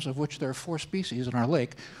clams, of which there are 4 species in our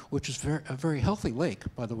lake, which is a very healthy lake,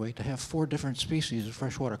 by the way, to have 4 different species of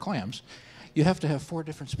freshwater clams, you have to have 4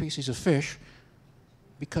 different species of fish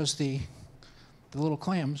because the little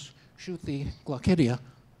clams shoot the glaucidia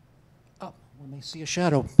up when they see a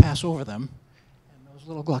shadow pass over them. And those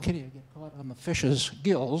little glaucidia get caught on the fish's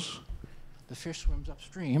gills. The fish swims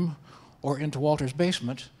upstream or into Walter's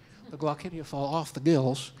basement. The glaucidia fall off the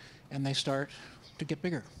gills, and they start to get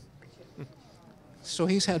bigger. So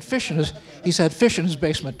he's had fish in his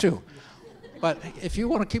basement too. But if you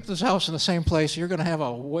want to keep this house in the same place, you're going to have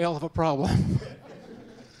a whale of a problem.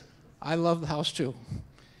 I love the house too,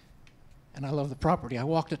 and I love the property. I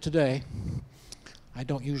walked it today. I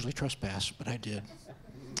don't usually trespass, but I did.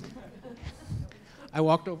 I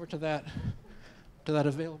walked over to that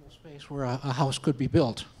available space where a house could be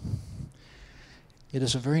built. It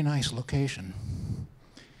is a very nice location.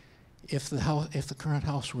 If the current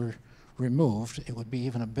house were removed, it would be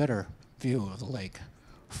even a better view of the lake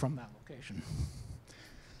from that location.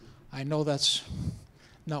 I know that's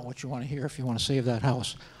not what you want to hear if you want to save that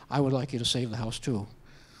house. I would like you to save the house too.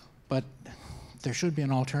 But there should be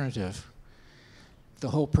an alternative. The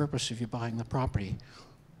whole purpose of you buying the property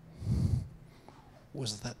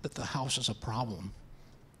was that the house is a problem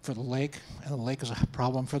for the lake, and the lake is a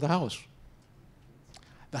problem for the house.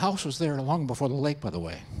 The house was there long before the lake, by the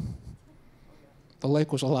way. The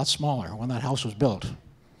lake was a lot smaller when that house was built.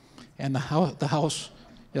 And the house,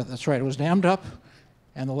 yeah, that's right, it was dammed up,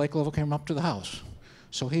 and the lake level came up to the house.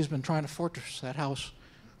 So he's been trying to fortress that house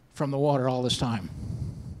from the water all this time.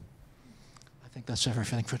 I think that's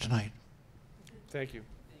everything for tonight. Thank you.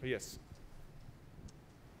 Yes.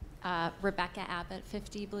 Rebecca Abbott,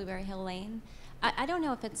 50 Blueberry Hill Lane. I don't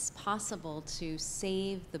know if it's possible to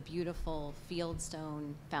save the beautiful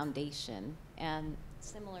fieldstone foundation, and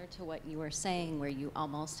similar to what you were saying, where you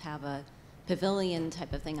almost have a pavilion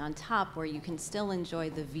type of thing on top where you can still enjoy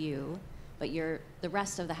the view, but the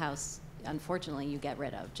rest of the house, unfortunately, you get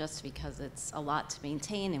rid of just because it's a lot to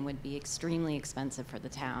maintain and would be extremely expensive for the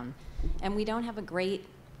town. And we don't have a great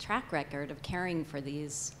track record of caring for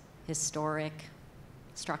these historic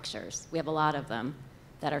structures. We have a lot of them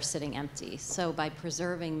that are sitting empty. So by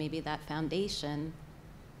preserving maybe that foundation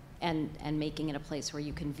and making it a place where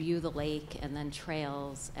you can view the lake, and then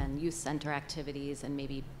trails and youth center activities and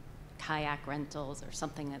maybe kayak rentals or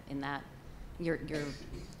something in that,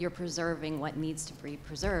 you're preserving what needs to be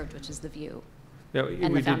preserved, which is the view. Yeah,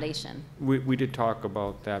 and the foundation. We did talk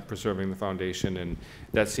about that, preserving the foundation, and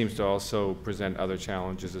that seems to also present other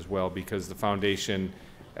challenges as well, because the foundation,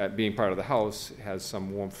 being part of the house, has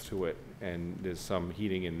some warmth to it, and there's some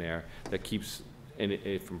heating in there that keeps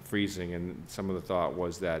it from freezing. And some of the thought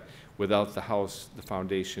was that without the house, the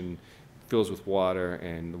foundation fills with water,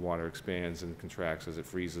 and the water expands and contracts as it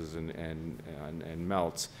freezes and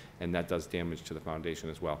melts, and that does damage to the foundation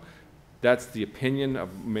as well. That's the opinion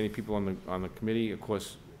of many people on the committee. Of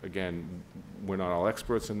course, again, we're not all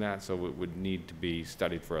experts in that, so it would need to be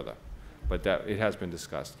studied further. But that it has been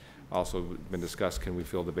discussed. Also been discussed, can we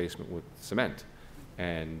fill the basement with cement,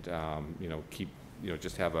 and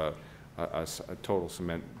just have a total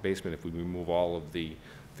cement basement if we remove all of the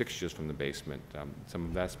fixtures from the basement. Some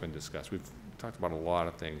of that's been discussed. We've talked about a lot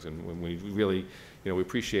of things, and when we really, we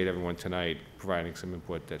appreciate everyone tonight providing some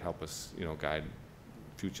input that help us, guide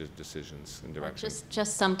future decisions and directions.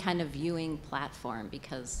 Just some kind of viewing platform,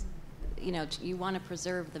 because you want to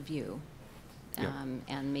preserve the view,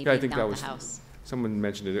 and maybe I think not that the house. Someone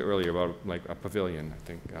mentioned it earlier about like a pavilion, I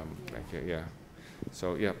think, back here, yeah.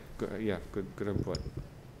 So good input.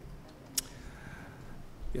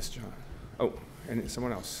 Yes, John. Oh, and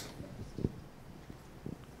someone else.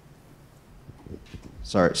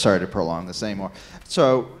 Sorry to prolong this anymore.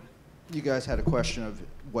 So you guys had a question of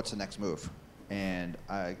what's the next move, and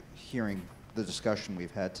hearing the discussion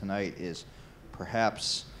we've had tonight is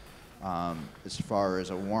perhaps, as far as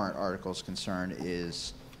a warrant article is concerned,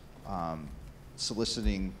 is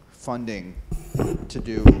soliciting funding to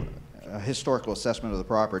do a historical assessment of the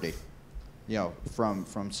property,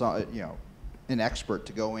 from some, an expert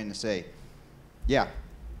to go in and say, yeah,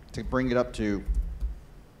 to bring it up to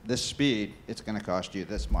this speed, it's going to cost you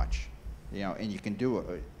this much, and you can do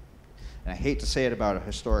it. And I hate to say it about a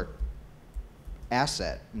historic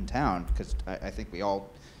asset in town, because I think we all,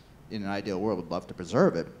 in an ideal world, would love to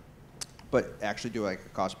preserve it, but actually do like a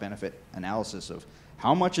cost-benefit analysis of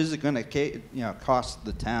how much is it going to cost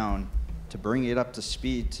the town to bring it up to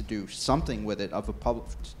speed to do something with it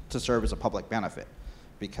to serve as a public benefit.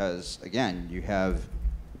 Because again, you have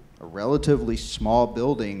a relatively small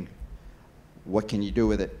building. What can you do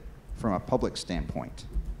with it from a public standpoint?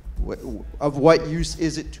 Of what use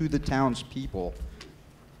is it to the townspeople?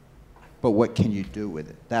 But what can you do with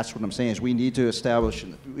it? That's what I'm saying, is we need to establish,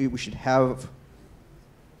 we should have,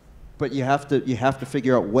 but you have to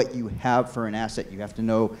figure out what you have for an asset. You have to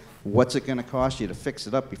know what's it going to cost you to fix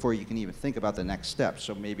it up before you can even think about the next step.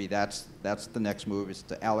 So maybe that's the next move, is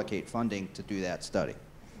to allocate funding to do that study.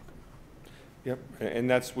 Yep, and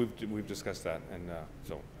that's, we've discussed that, and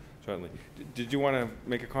so certainly. Did you want to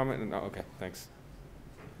make a comment? No, okay, thanks.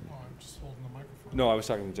 Oh, I'm just holding the microphone. No, I was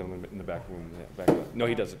talking to the gentleman in the back room. Back left. No,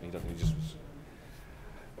 he doesn't. He just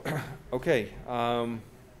was. Okay.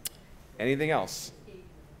 Anything else?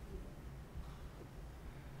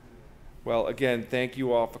 Well, again, thank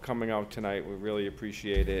you all for coming out tonight. We really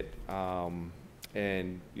appreciate it.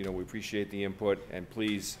 And, you know, we appreciate the input, and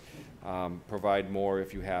please provide more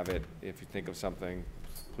if you have it. If you think of something,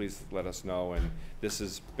 please let us know. And this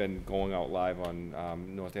has been going out live on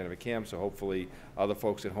North Andover Cam, so hopefully other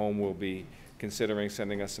folks at home will be considering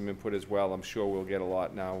sending us some input as well. I'm sure we'll get a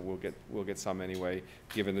lot now. We'll get some anyway,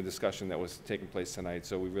 given the discussion that was taking place tonight.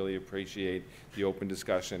 So we really appreciate the open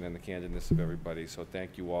discussion and the candidness of everybody. So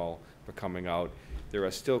thank you all for coming out. There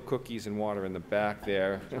are still cookies and water in the back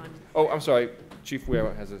there. Oh, I'm sorry, Chief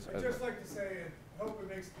Ware has a. I'd just like to say, and hope it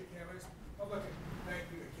makes the cameras public, and thank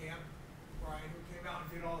you to Cam, Brian, who came out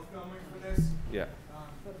and did all the filming for this. Yeah.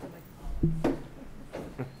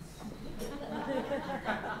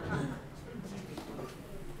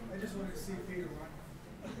 I just wanted to see Peter run.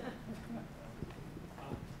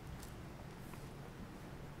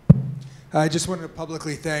 I just wanted to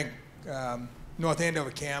publicly thank North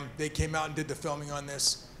Andover Cam. They came out and did the filming on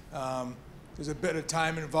this. There's a bit of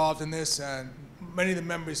time involved in this, and many of the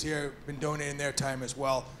members here have been donating their time as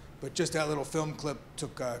well. But just that little film clip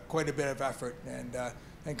took quite a bit of effort,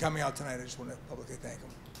 and coming out tonight, I just want to publicly thank them.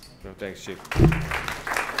 No, thanks, Chief.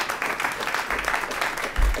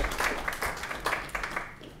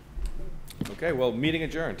 Okay, well, meeting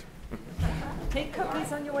adjourned. Take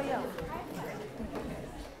cookies on your way out.